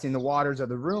testing the waters of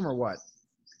the room, or what?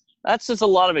 That's just a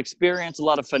lot of experience, a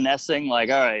lot of finessing. Like,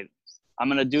 all right, I'm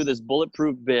going to do this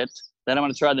bulletproof bit. Then I'm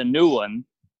going to try the new one.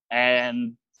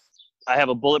 And I have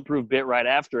a bulletproof bit right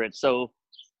after it. So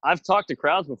I've talked to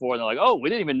crowds before, and they're like, "Oh, we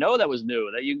didn't even know that was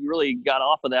new. That you really got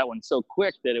off of that one so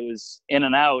quick that it was in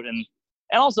and out." And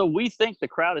also, we think the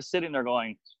crowd is sitting there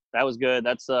going, "That was good.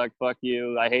 That sucked. Fuck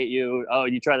you. I hate you. Oh,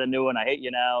 you try the new one. I hate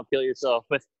you now. Kill yourself."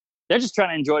 But they're just trying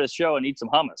to enjoy the show and eat some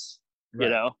hummus. Right. You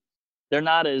know, they're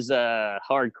not as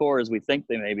hardcore as we think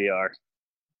they maybe are.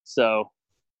 So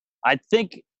I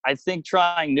think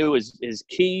trying new is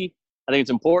key. I think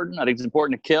it's important. I think it's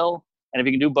important to kill. And if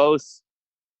you can do both,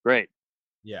 great.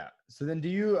 Yeah. So then do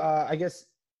you, I guess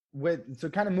so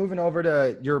kind of moving over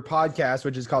to your podcast,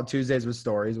 which is called Tuesdays with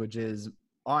Stories, which is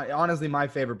honestly my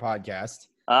favorite podcast.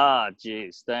 Ah,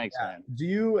 geez. Thanks, man. Do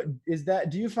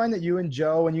you find that you and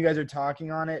Joe, when you guys are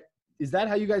talking on it, is that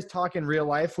how you guys talk in real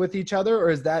life with each other?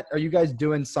 Or are you guys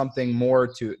doing something more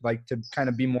to kind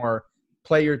of be more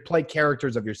play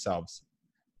characters of yourselves?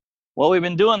 Well, we've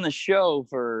been doing the show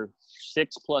for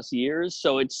 6+ years.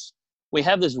 So we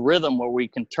have this rhythm where we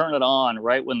can turn it on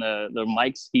right when the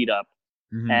mics heat up.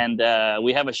 Mm-hmm. And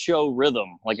we have a show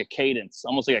rhythm, like a cadence,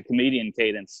 almost like a comedian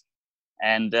cadence.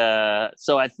 And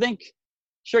so I think,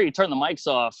 sure, you turn the mics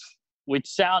off, we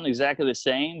sound exactly the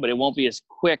same, but it won't be as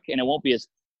quick and it won't be as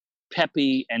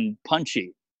peppy and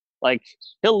punchy. Like,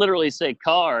 he'll literally say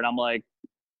car, and I'm like,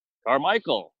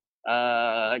 Carmichael,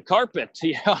 carpet.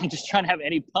 You know, I'm just trying to have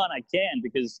any pun I can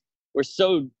because we're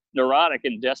so neurotic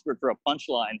and desperate for a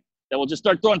punchline that we'll just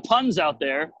start throwing puns out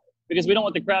there because we don't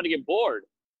want the crowd to get bored.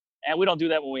 And we don't do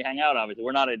that when we hang out, obviously.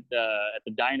 We're not at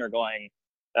the diner going,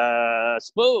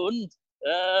 spoon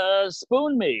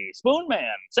me, spoon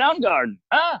man, Soundgarden,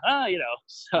 you know.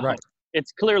 So right.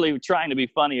 It's clearly trying to be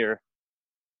funnier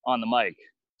on the mic.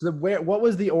 So what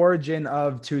was the origin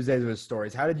of Tuesdays with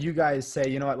Stories? How did you guys say,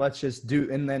 you know what, let's just do,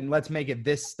 and then let's make it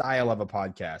this style of a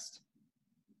podcast?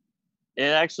 It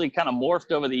actually kind of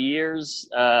morphed over the years.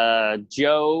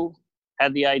 Joe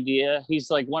had the idea.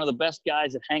 He's like one of the best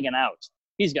guys at hanging out.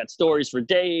 He's got stories for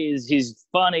days. He's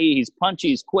funny. He's punchy.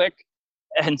 He's quick.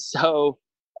 And so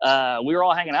we were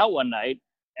all hanging out one night.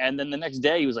 And then the next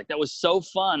day he was like, that was so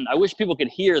fun. I wish people could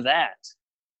hear that.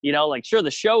 You know, like, sure,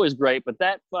 the show is great, but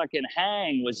that fucking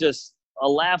hang was just a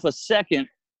laugh a second.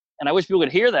 And I wish people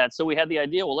could hear that. So we had the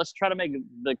idea, well, let's try to make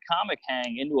the comic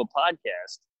hang into a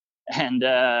podcast. And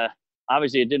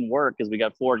obviously it didn't work because we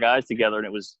got 4 guys together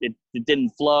and it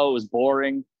didn't flow. It was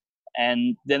boring.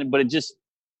 And then, but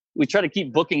we try to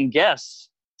keep booking guests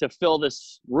to fill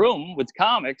this room with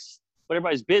comics, but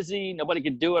everybody's busy. Nobody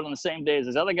could do it on the same day as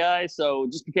this other guy. So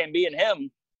it just became me and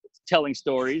him telling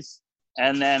stories.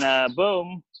 And then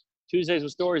boom, Tuesdays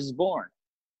with Stories is born.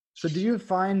 So do you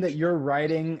find that you're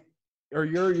writing, or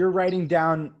you're writing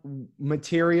down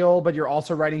material, but you're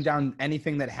also writing down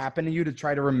anything that happened to you to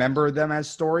try to remember them as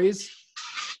stories?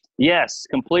 Yes,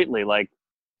 completely. Like,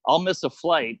 I'll miss a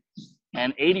flight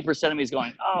and 80% of me is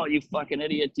going, oh, you fucking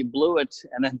idiot, you blew it.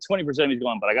 And then 20% of me is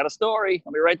going, but I got a story.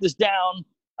 Let me write this down.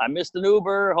 I missed an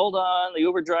Uber. Hold on. The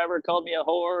Uber driver called me a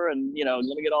whore, and, you know,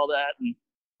 let me get all that.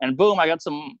 And boom, I got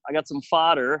some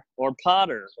fodder, or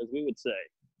Potter, as we would say.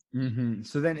 Mm-hmm.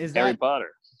 So then Harry Potter.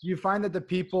 Do you find that the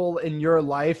people in your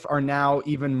life are now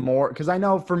even more, because I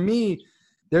know for me,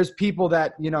 there's people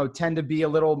that, you know, tend to be a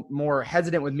little more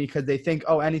hesitant with me because they think,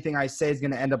 oh, anything I say is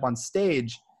going to end up on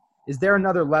stage. Is there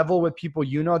another level with people,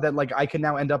 you know, that like I can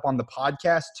now end up on the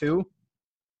podcast too?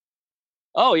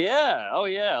 Oh yeah.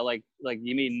 Like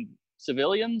you mean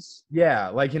civilians? Yeah.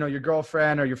 Like, you know, your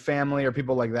girlfriend or your family or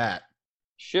people like that.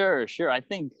 Sure. I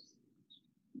think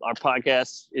our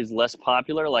podcast is less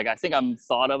popular. Like, I think I'm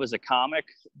thought of as a comic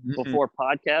before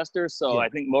podcaster. So yeah. I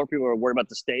think more people are worried about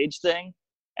the stage thing.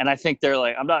 And I think they're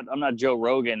like, I'm not Joe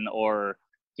Rogan or,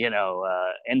 you know,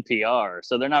 NPR.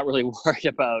 So they're not really worried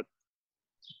about.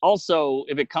 Also,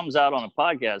 if it comes out on a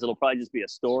podcast, it'll probably just be a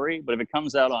story. But if it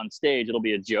comes out on stage, it'll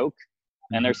be a joke.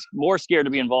 And they're more scared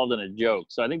to be involved in a joke.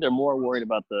 So I think they're more worried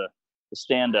about the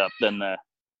stand-up than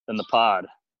the pod.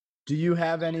 Do you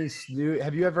have have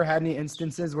you ever had any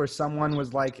instances where someone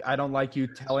was like, I don't like you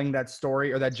telling that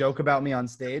story or that joke about me on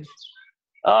stage?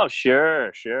 Oh,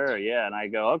 sure. Yeah. And I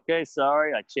go, okay,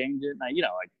 sorry. I change it. And I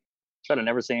try to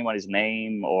never say anybody's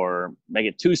name or make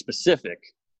it too specific.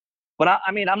 But I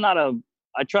try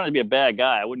not to be a bad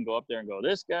guy. I wouldn't go up there and go,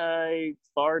 this guy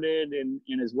farted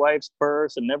in his wife's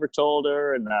purse and never told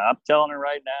her. And I'm telling her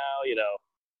right now, you know,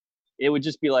 it would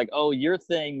just be like, oh, your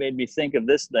thing made me think of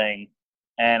this thing.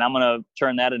 And I'm going to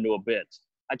turn that into a bit.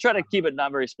 I try to keep it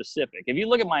not very specific. If you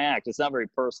look at my act, it's not very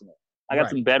personal. I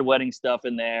got some bedwetting stuff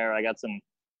in there. I got some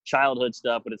childhood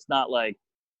stuff, but it's not like,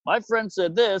 my friend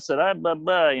said this and I blah,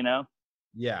 blah, you know?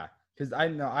 Yeah. Because I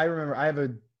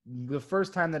remember the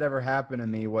first time that ever happened to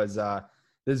me was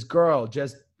this girl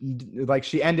just like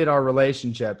she ended our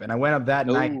relationship, and I went up that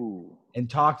night Ooh. and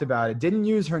talked about it. Didn't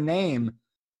use her name,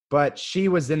 but she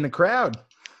was in the crowd.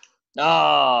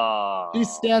 Oh. She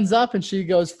stands up and she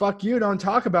goes, "Fuck you! Don't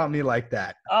talk about me like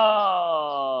that." It's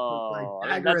like Oh.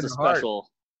 dagger That's in a the heart. special.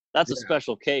 That's a Yeah,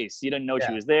 special case. You didn't know she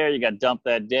yeah, was there. You got dumped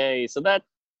that day. So that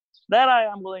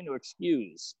I'm willing to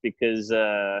excuse because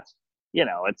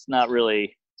it's not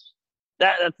really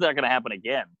that's not going to happen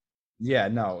again. yeah.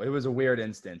 No, it was a weird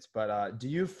instance. But do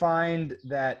you find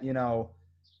that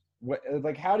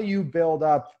like how do you build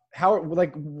up? How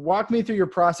like walk me through your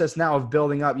process now of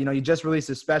building up. You just released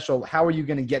a special. How are you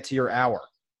going to get to your hour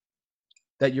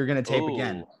that you're going to tape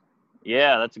again? Ooh.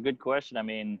 Yeah, that's a good question. I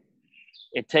mean,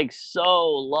 it takes so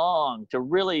long to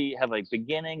really have a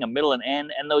beginning, a middle, and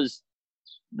end, and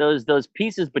those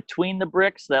pieces between the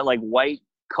bricks, that like white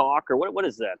caulk or what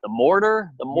is that? The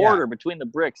mortar between the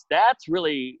bricks. That's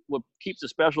really what keeps a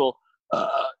special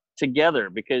together,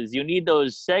 because you need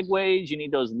those segues, you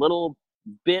need those little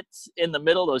bits in the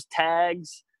middle, those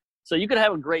tags. So you could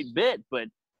have a great bit, but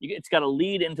it's got to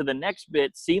lead into the next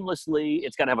bit seamlessly.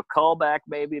 It's got to have a callback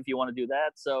maybe if you want to do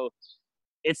that. So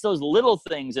it's those little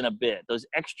things in a bit, those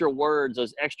extra words,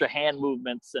 those extra hand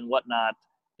movements and whatnot.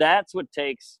 That's what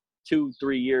takes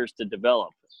 2-3 years to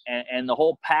develop, and the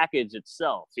whole package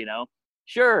itself.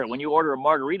 Sure, when you order a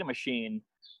margarita machine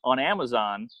on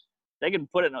Amazon, they can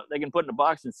put it in a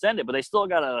box and send it, but they still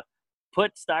gotta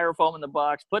put styrofoam in the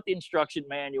box, put the instruction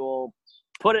manual,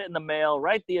 put it in the mail,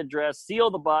 write the address, seal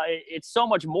the box. It's so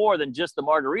much more than just the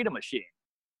margarita machine.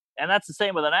 And that's the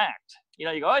same with an act. You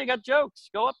go, oh, you got jokes,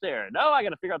 go up there. No, I got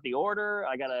to figure out the order.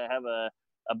 I got to have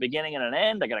a beginning and an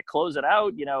end. I got to close it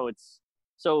out.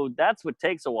 So that's what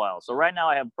takes a while. So right now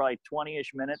I have probably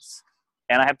 20-ish minutes,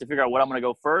 and I have to figure out what I'm going to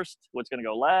go first, what's going to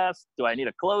go last. Do I need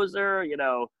a closer?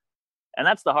 And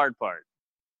that's the hard part.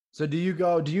 So do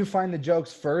you find the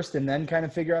jokes first and then kind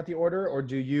of figure out the order, or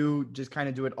do you just kind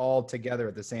of do it all together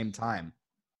at the same time?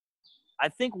 I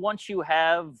think once you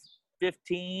have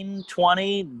 15,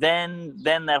 20, then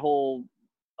that whole,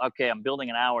 okay, I'm building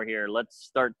an hour here. Let's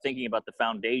start thinking about the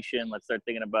foundation. Let's start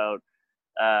thinking about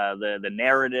the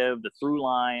narrative, the through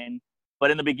line.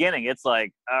 But in the beginning, it's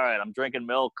like, all right, I'm drinking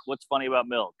milk. What's funny about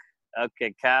milk?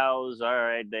 Okay, cows. All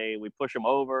right, we push them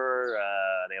over.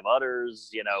 They have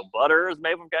udders. Butters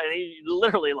made from cows.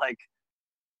 Literally like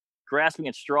grasping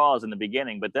at straws in the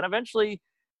beginning. But then eventually,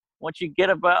 once you get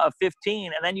about a 15,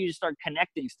 and then you just start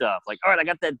connecting stuff. Like, all right, I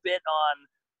got that bit on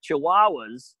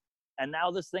Chihuahuas, and now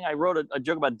this thing I wrote a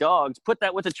joke about dogs. Put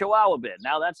that with a Chihuahua bit.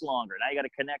 Now that's longer. Now you got to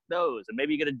connect those, and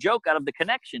maybe you get a joke out of the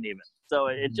connection even. So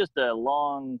it's just a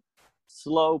long,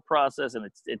 slow process, and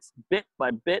it's bit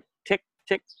by bit, tick,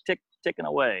 tick, tick, ticking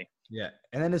away. Yeah.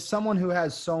 And then as someone who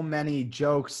has so many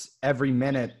jokes every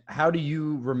minute, how do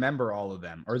you remember all of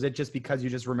them? Or is it just because you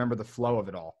just remember the flow of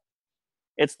it all?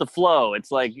 It's the flow.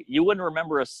 It's like you wouldn't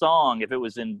remember a song if it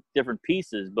was in different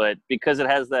pieces, but because it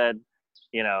has that,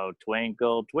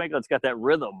 twinkle, twinkle, it's got that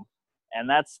rhythm, and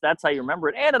that's how you remember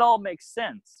it. And it all makes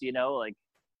sense, like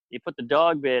you put the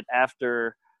dog bit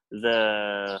after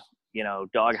the,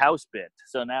 dog house bit.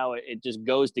 So now it just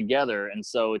goes together. And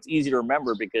so it's easy to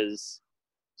remember because,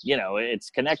 it's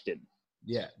connected.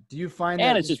 Yeah. Do you find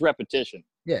and it's just repetition.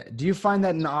 Yeah. Do you find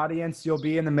that in the audience, you'll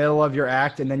be in the middle of your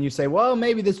act and then you say, well,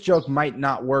 maybe this joke might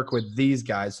not work with these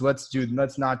guys. So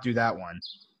let's not do that one.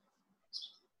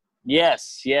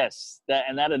 Yes.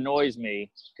 That annoys me,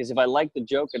 because if I like the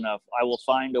joke enough, I will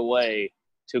find a way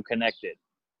to connect it.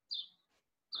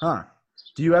 Huh.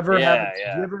 Do you ever do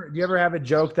you ever have a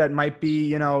joke that might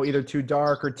be, either too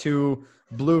dark or too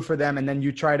blue for them, and then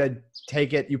you try to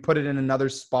take it, you put it in another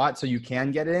spot so you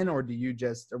can get it in, or do you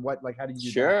just, or what, like, how do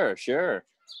you do that? Sure.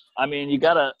 I mean, you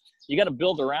gotta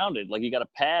build around it. Like, you gotta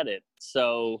pad it.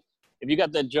 So if you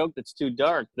got that joke that's too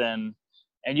dark, then,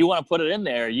 and you want to put it in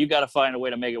there, you got to find a way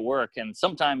to make it work. And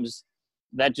sometimes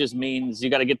that just means you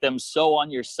got to get them so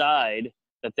on your side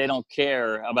that they don't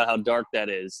care about how dark that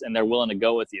is, and they're willing to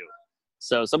go with you.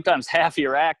 So sometimes half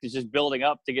your act is just building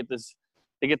up to get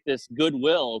this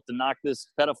goodwill to knock this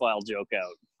pedophile joke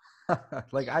out.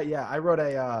 Like I wrote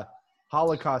a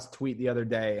Holocaust tweet the other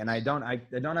day, and I don't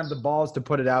have the balls to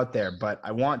put it out there, but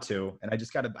I want to, and I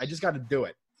just got to do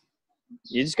it.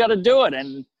 You just got to do it.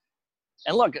 And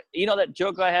look, that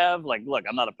joke I have, like, look,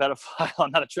 I'm not a pedophile.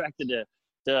 I'm not attracted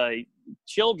to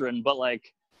children, but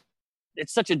like,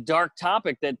 it's such a dark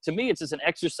topic that to me, it's just an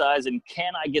exercise in,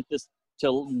 can I get this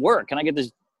to work? Can I get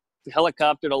this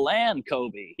helicopter to land,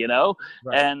 Kobe? Right.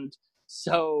 And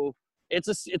so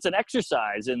it's an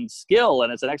exercise in skill,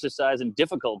 and it's an exercise in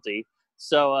difficulty.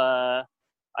 So I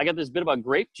got this bit about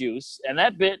grape juice, and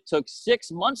that bit took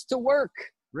 6 months to work.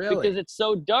 Really? because it's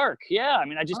so dark. Yeah, I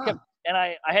mean, I just Huh. kept, and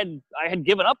I had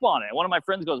given up on it. One of my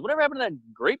friends goes, "Whatever happened to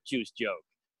that grape juice joke?"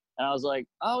 And I was like,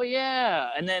 "Oh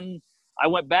yeah." And then I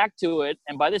went back to it,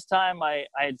 and by this time I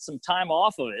had some time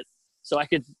off of it, so I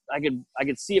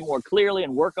could see it more clearly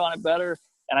and work on it better,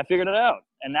 and I figured it out.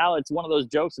 And now it's one of those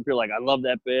jokes that people are like, "I love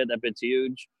that bit. That bit's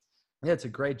huge." Yeah, it's a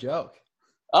great joke.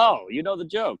 Oh, you know the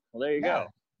joke. Well, there you Yeah. go.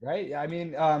 Right. I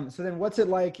mean, so then what's it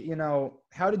like,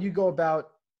 how did you go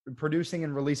about producing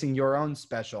and releasing your own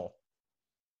special?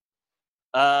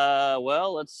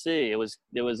 Well, let's see. It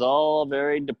was all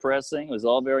very depressing. It was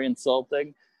all very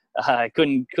insulting. I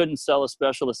couldn't sell a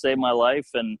special to save my life,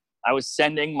 and I was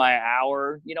sending my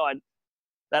hour.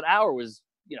 That hour was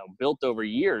built over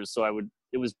years, so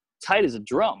it was tight as a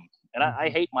drum. And I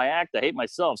Mhm. hate my act. I hate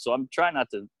myself. So I'm trying not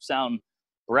to sound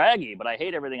braggy, but I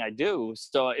hate everything I do.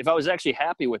 So if I was actually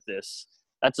happy with this,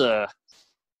 that's a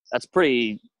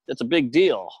that's a big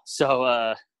deal. So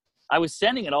I was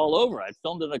sending it all over. I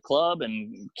filmed it in a club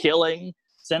and killing,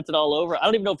 sent it all over. I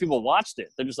don't even know if people watched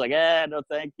it. They're just like, no,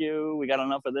 thank you. We got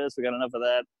enough of this. We got enough of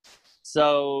that.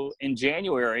 So in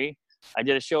January, I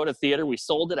did a show at a theater. We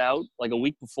sold it out like a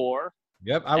week before.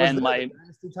 Yep. I was And there. The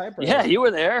Dynasty yeah, typewriter. you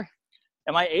were there.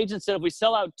 And my agent said, if we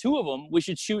sell out 2 of them, we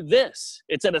should shoot this.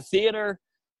 It's at a theater.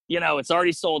 It's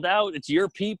already sold out. It's your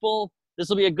people. This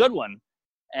will be a good one.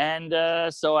 And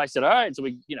so I said, all right. So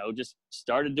we, just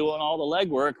started doing all the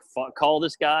legwork. Call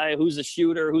this guy, who's a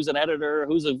shooter, who's an editor,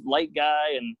 who's a light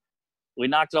guy. And we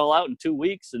knocked it all out in 2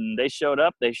 weeks. And they showed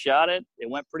up. They shot it. It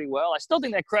went pretty well. I still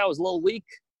think that crowd was a little weak.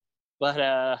 But,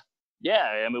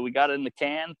 yeah, I mean, we got it in the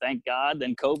can, thank God.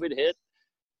 Then COVID hit,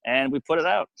 and we put it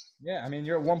out. Yeah. I mean,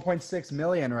 you're at 1.6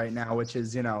 million right now, which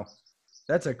is,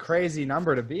 that's a crazy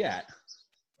number to be at.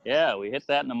 Yeah, we hit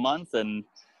that in a month. And,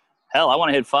 hell, I want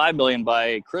to hit 5 million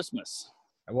by Christmas.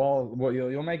 Well,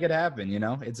 you'll make it happen.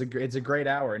 It's a great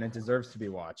hour and it deserves to be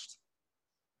watched.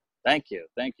 Thank you.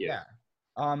 Yeah.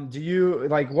 Do you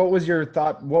what was your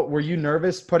thought? What were you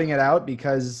nervous putting it out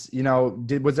because,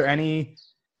 was there any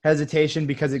hesitation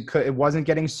because it wasn't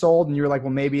getting sold and you were like,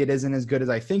 well, maybe it isn't as good as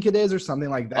I think it is or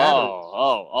something like that?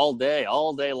 All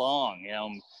day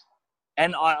long.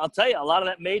 And I'll tell you, a lot of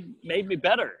that made me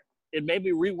better. It made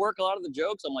me rework a lot of the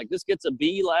jokes. I'm like, this gets a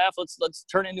B laugh. Let's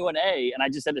turn into an A. And I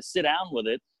just had to sit down with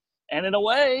it. And in a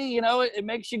way, it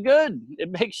makes you good.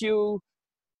 It makes you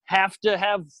have to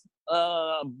have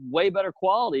way better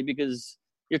quality because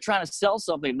you're trying to sell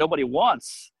something nobody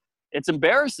wants. It's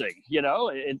embarrassing,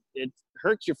 it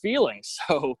hurts your feelings.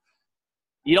 So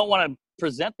you don't want to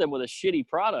present them with a shitty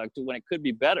product when it could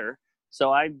be better.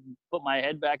 So I put my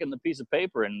head back in the piece of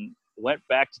paper and went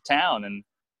back to town, and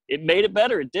it made it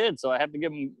better. It did. So I have to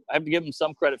give him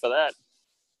some credit for that.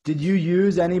 Did you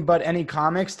use any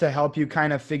comics to help you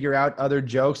kind of figure out other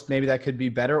jokes maybe that could be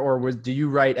better, or do you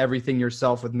write everything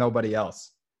yourself with nobody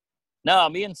else? No,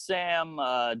 me and Sam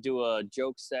do a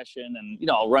joke session, and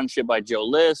I'll run shit by Joe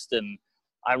List, and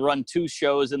I run 2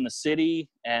 shows in the city,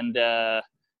 and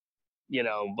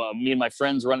me and my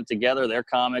friends run it together. They're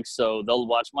comics, so they'll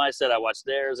watch my set, I watch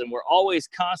theirs, and we're always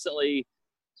constantly,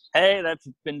 hey, that's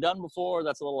been done before.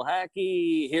 That's a little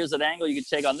hacky. Here's an angle you could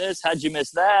take on this. How'd you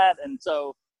miss that? And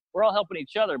so we're all helping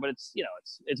each other, but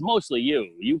it's mostly you.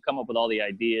 You come up with all the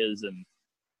ideas, and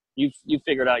you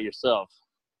figure it out yourself.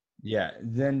 Yeah.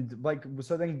 Then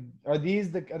are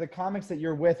these the comics that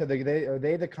you're with? Are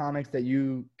they the comics that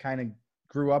you kind of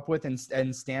grew up with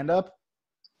and stand up?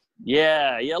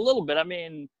 Yeah, a little bit. I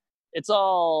mean, it's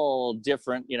all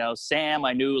different. Sam,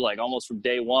 I knew like almost from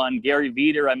day one. Gary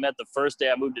Veeder, I met the first day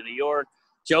I moved to New York.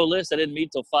 Joe List, I didn't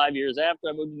meet till 5 years after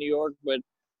I moved to New York, but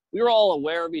we were all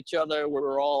aware of each other. We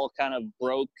were all kind of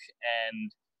broke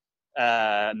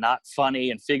and not funny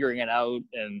and figuring it out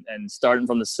and starting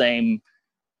from the same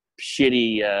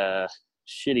shitty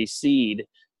seed.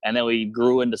 And then we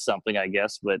grew into something, I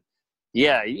guess. But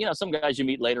yeah, some guys you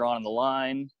meet later on in the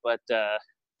line, but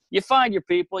you find your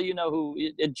people, who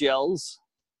it gels.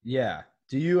 Yeah.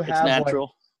 Do you have it's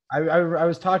natural. I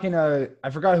was talking to, I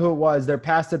forgot who it was. They're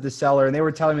passed at the cellar and they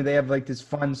were telling me they have like this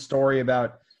fun story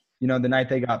about, the night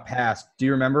they got passed. Do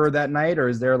you remember that night, or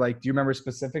is there do you remember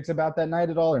specifics about that night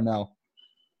at all, or no?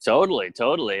 Totally.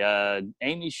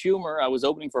 Amy Schumer, I was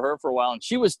opening for her for a while, and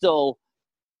she was still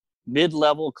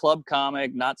mid-level club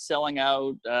comic, not selling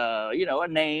out, a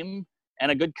name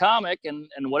and a good comic and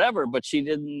whatever, but she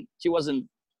wasn't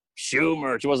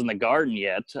Schumer. She wasn't the Garden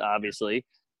yet, obviously.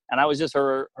 And I was just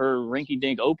her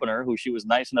rinky-dink opener, who she was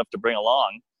nice enough to bring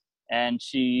along. And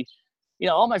she,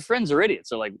 all my friends are idiots.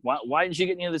 They're like, why didn't she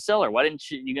get into the cellar? Why didn't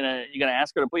you gonna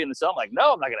ask her to put you in the cellar? I'm like,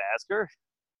 no, I'm not gonna ask her.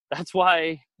 That's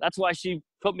why she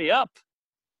put me up.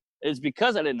 is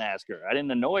because I didn't ask her. I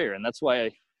didn't annoy her, and that's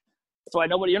why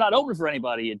you're not open for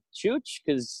anybody, you chooch,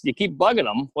 because you keep bugging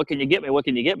them. What can you get me? What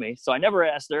can you get me? So I never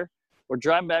asked her. We're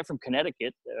driving back from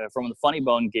Connecticut from the Funny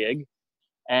Bone gig,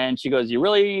 and she goes, "You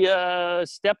really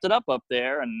stepped it up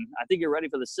there, and I think you're ready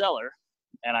for the Cellar."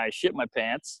 And I shit my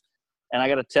pants, and I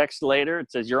got a text later.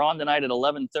 It says, "You're on tonight at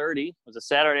 11:30." It was a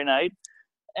Saturday night,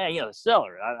 and the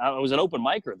Cellar. I was an open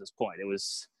micer at this point.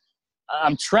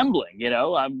 I'm trembling,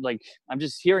 I'm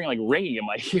just hearing like ringing in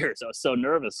my ears. I was so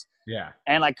nervous. Yeah.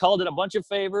 And I called in a bunch of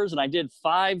favors, and I did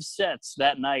 5 sets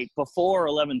that night before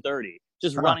 11:30,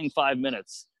 just running 5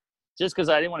 minutes, just because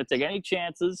I didn't want to take any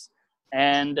chances.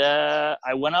 And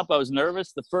I went up. I was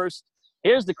nervous.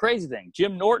 Here's the crazy thing.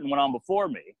 Jim Norton went on before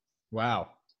me.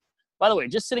 Wow. By the way,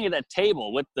 just sitting at that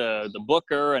table with the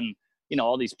booker and,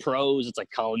 all these pros, it's like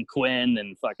Colin Quinn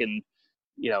and fucking,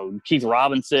 Keith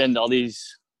Robinson, all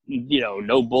these,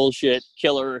 no bullshit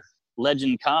killer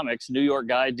legend comics, New York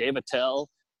guy, Dave Attell.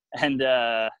 And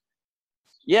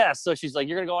so she's like,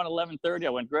 "You're going to go on 11:30. I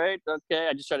went, "Great. Okay."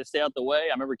 I just tried to stay out the way.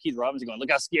 I remember Keith Robinson going,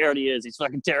 "Look how scared he is. He's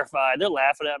fucking terrified." They're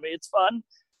laughing at me. It's fun.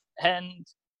 And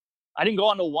I didn't go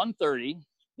on till 1:30.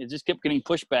 It just kept getting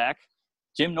pushed back.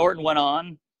 Jim Norton went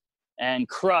on and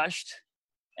crushed.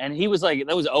 And he was like,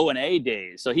 that was O&A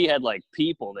days. So he had like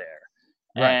people there.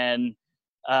 Right.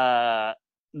 And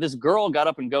this girl got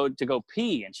up and go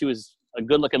pee, and she was a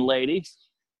good looking lady.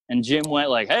 And Jim went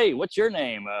like, "Hey, what's your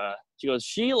name?" She goes,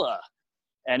 "Sheila."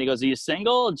 And he goes, "Are you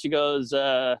single?" And she goes,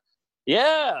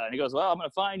 "Yeah." And he goes, "Well, I'm going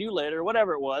to find you later,"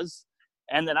 whatever it was.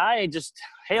 And then I just,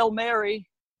 Hail Mary,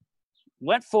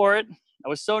 went for it. I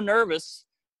was so nervous.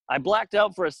 I blacked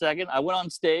out for a second. I went on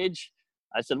stage.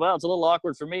 I said, "Well, it's a little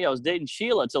awkward for me. I was dating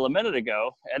Sheila till a minute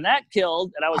ago." And that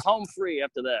killed, and I was home free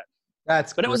after that.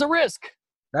 But it was a risk.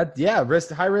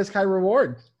 High risk, high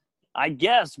reward. I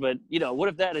guess, but, what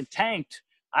if that had tanked?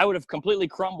 I would have completely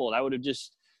crumbled. I would have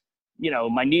just,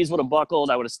 my knees would have buckled.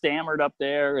 I would have stammered up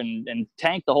there and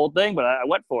tanked the whole thing, but I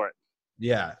went for it.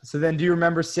 Yeah. So then do you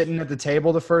remember sitting at the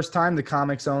table the first time, the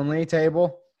comics only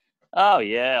table? Oh,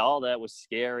 yeah. All that was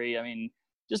scary. I mean,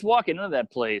 just walking into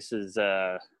that place is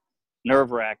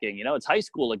nerve-wracking. It's high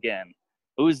school again.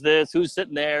 Who's this? Who's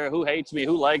sitting there? Who hates me?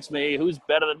 Who likes me? Who's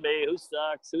better than me? Who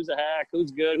sucks? Who's a hack? Who's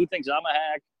good? Who thinks I'm a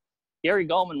hack? Gary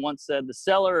Goldman once said, "The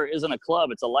Cellar isn't a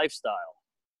club, it's a lifestyle."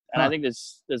 And I think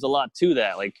there's a lot to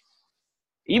that. Like,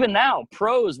 even now,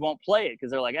 pros won't play it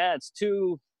because they're like, it's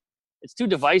too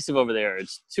divisive over there.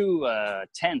 It's too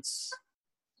tense.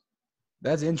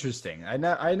 That's interesting. I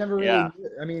never really. Yeah.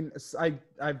 I mean, I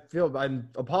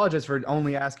apologize for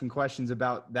only asking questions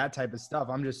about that type of stuff.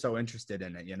 I'm just so interested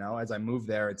in it. As I move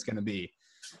there, it's going to be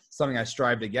something I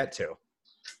strive to get to.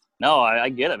 No, I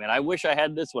get it, man. I wish I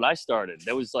had this when I started.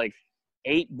 There was like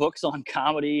 8 books on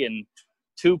comedy and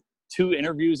two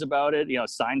interviews about it.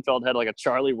 Seinfeld had like a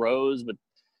Charlie Rose, but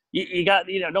you got,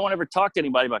 no one ever talked to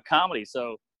anybody about comedy.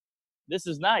 So this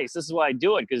is nice. This is why I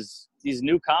do it, because these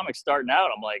new comics starting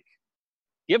out, I'm like,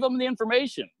 give them the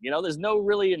information. There's no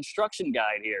really instruction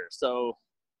guide here. So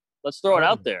let's throw it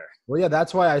out there. Well, yeah,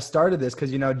 that's why I started this,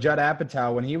 because, Judd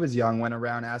Apatow, when he was young, went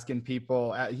around asking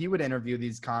people, he would interview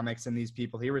these comics and these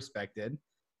people he respected.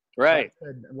 Right. So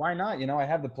I said, why not? I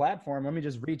have the platform. Let me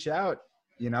just reach out,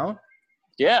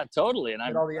 Yeah, totally. And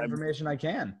get all the information I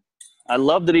can. I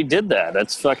love that he did that.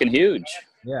 That's fucking huge.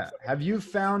 Yeah. Have you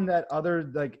found that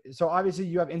so obviously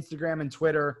you have Instagram and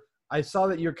Twitter. I saw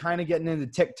that you're kind of getting into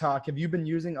TikTok. Have you been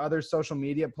using other social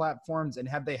media platforms, and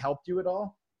have they helped you at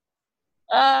all?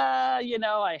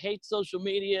 I hate social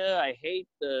media. I hate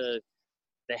the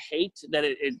hate that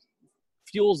it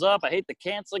fuels up. I hate the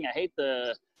canceling. I hate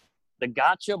the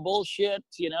gotcha bullshit,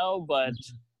 but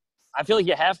I feel like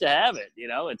you have to have it.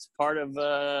 It's part of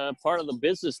the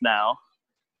business now.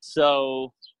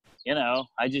 So,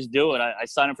 I just do it. I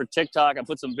sign up for TikTok. I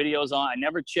put some videos on. I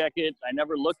never check it. I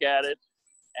never look at it.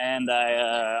 And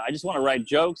I just want to write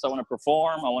jokes. I want to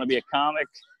perform. I want to be a comic.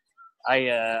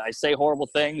 I say horrible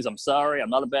things. I'm sorry. I'm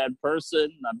not a bad person.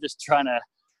 I'm just trying to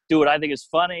do what I think is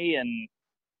funny. And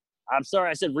I'm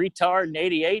sorry I said retard in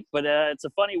 88, but it's a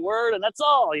funny word, and that's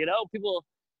all. People,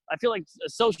 I feel like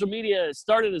social media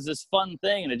started as this fun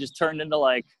thing, and it just turned into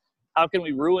like, how can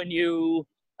we ruin you?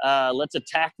 Let's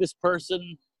attack this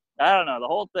person. I don't know. The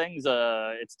whole thing's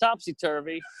it's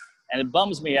topsy-turvy. And it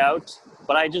bums me out,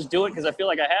 but I just do it because I feel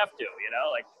like I have to,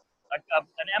 like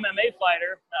an MMA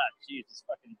fighter. Jesus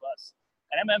fucking bus.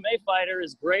 An MMA fighter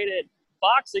is great at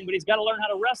boxing, but he's got to learn how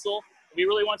to wrestle if he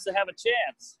really wants to have a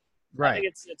chance. Right. I think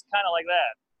it's kind of like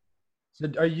that. So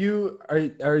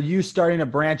are you starting to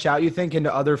branch out, you think,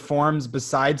 into other forms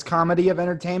besides comedy of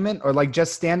entertainment, or like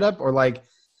just stand up, or like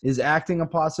is acting a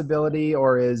possibility,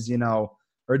 or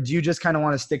or do you just kind of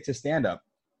want to stick to stand-up?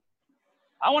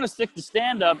 I want to stick to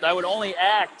stand-up. I would only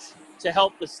act to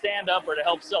help the stand-up or to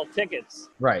help sell tickets.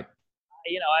 Right. I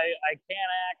can't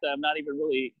act. I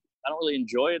don't really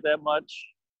enjoy it that much.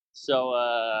 So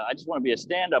I just want to be a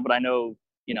stand-up, but I know,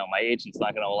 my agent's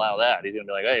not going to allow that. He's going to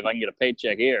be like, hey, if I can get a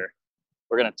paycheck here,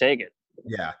 we're going to take it.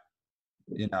 Yeah.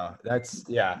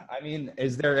 I mean,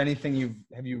 is there anything you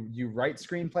write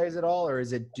screenplays at all, or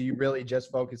do you really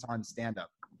just focus on stand-up?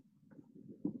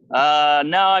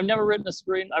 No, I've never written a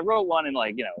screen. I wrote one in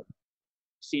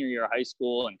senior year of high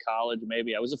school and college,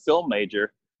 maybe. I was a film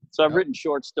major. So I've written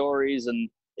short stories. And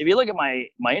if you look at my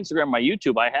Instagram, my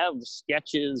YouTube, I have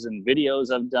sketches and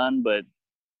videos I've done, but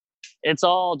it's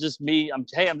all just me. I'm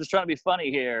just trying to be funny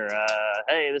here.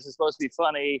 Hey, this is supposed to be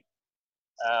funny.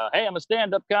 Hey, I'm a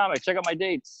stand-up comic. Check out my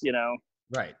dates,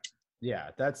 Right.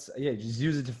 Yeah. Just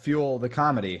use it to fuel the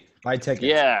comedy. Buy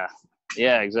tickets.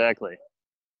 Yeah, exactly.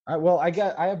 All right, well,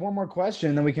 I have one more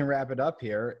question, then we can wrap it up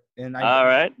here. And all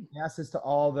right. ask this to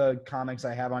all the comics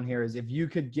I have on here, is if you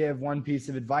could give one piece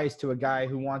of advice to a guy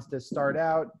who wants to start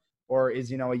out or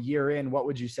is, a year in, what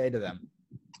would you say to them?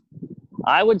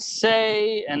 I would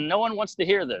say, and no one wants to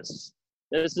hear this.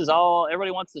 This is everybody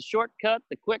wants the shortcut,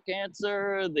 the quick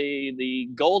answer, the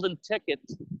golden ticket.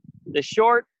 The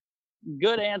short,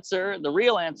 good answer, the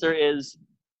real answer is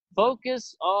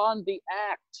focus on the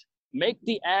act. Make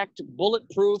the act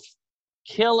bulletproof,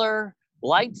 killer,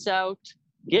 lights out.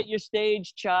 Get your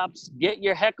stage chops. Get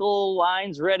your heckle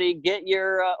lines ready. Get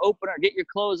your opener. Get your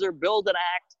closer. Build an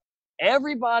act.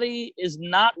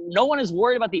 No one is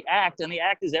worried about the act, and the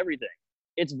act is everything.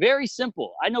 It's very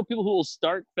simple. I know people who will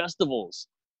start festivals.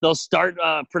 They'll start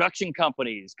production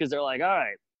companies because they're like, all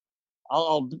right,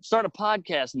 I'll start a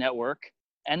podcast network,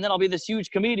 and then I'll be this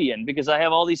huge comedian because I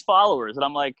have all these followers. And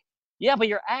I'm like, yeah, but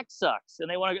your act sucks. And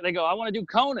they go, I want to do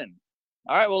Conan.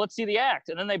 All right, well, let's see the act.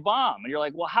 And then they bomb. And you're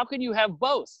like, well, how can you have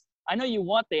both? I know you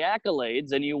want the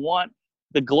accolades and you want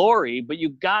the glory, but you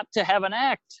got to have an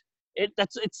act.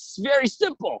 It's very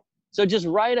simple. So just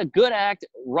write a good act,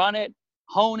 run it,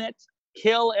 hone it,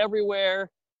 kill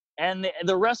everywhere, and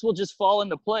the rest will just fall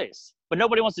into place. But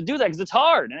nobody wants to do that because it's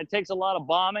hard, and it takes a lot of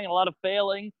bombing and a lot of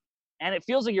failing, and it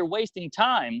feels like you're wasting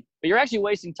time, but you're actually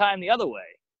wasting time the other way.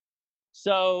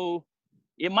 So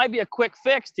it might be a quick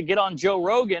fix to get on Joe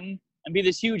Rogan and be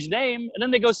this huge name, and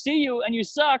then they go see you and you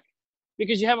suck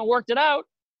because you haven't worked it out,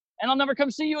 and they'll never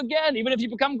come see you again, even if you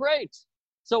become great.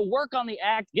 So work on the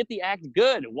act, get the act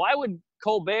good. Why would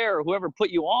Colbert or whoever put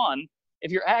you on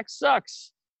if your act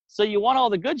sucks? So you want all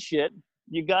the good shit.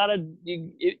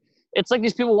 It's like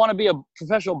these people want to be a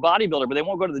professional bodybuilder, but they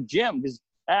won't go to the gym because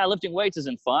lifting weights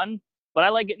isn't fun. But I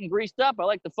like getting greased up. I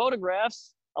like the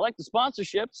photographs. I like the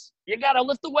sponsorships. You got to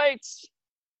lift the weights.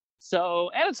 So,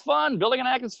 and it's fun. Building an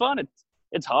act is fun.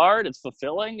 It's hard. It's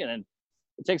fulfilling. And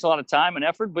it takes a lot of time and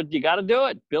effort, but you got to do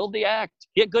it. Build the act.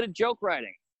 Get good at joke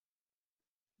writing.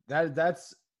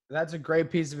 That's a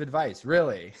great piece of advice,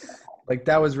 really. Like,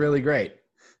 that was really great.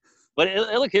 But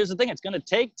look, here's the thing. It's going to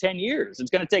take 10 years. It's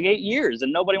going to take 8 years,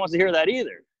 and nobody wants to hear that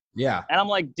either. Yeah. And I'm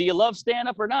like, do you love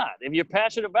stand-up or not? If you're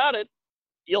passionate about it,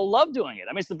 you'll love doing it.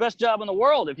 I mean, it's the best job in the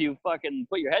world if you fucking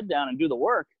put your head down and do the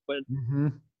work. But,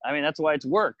 I mean, that's why it's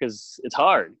work, because it's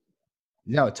hard.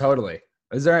 No, totally.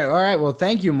 All right. Well,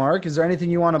 thank you, Mark. Is there anything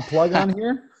you want to plug on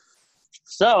here?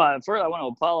 So, first, I want to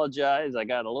apologize. I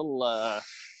got a little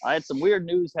I had some weird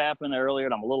news happen earlier,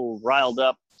 and I'm a little riled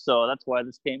up. So that's why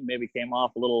this maybe came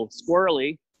off a little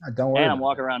squirrely. Don't worry. And I'm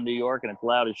walking around New York, and it's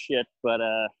loud as shit. But,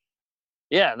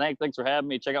 yeah, thanks for having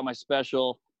me. Check out my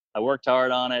special. I worked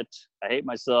hard on it. I hate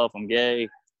myself. I'm gay.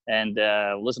 And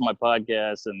listen to my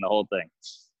podcast and the whole thing.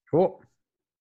 Cool.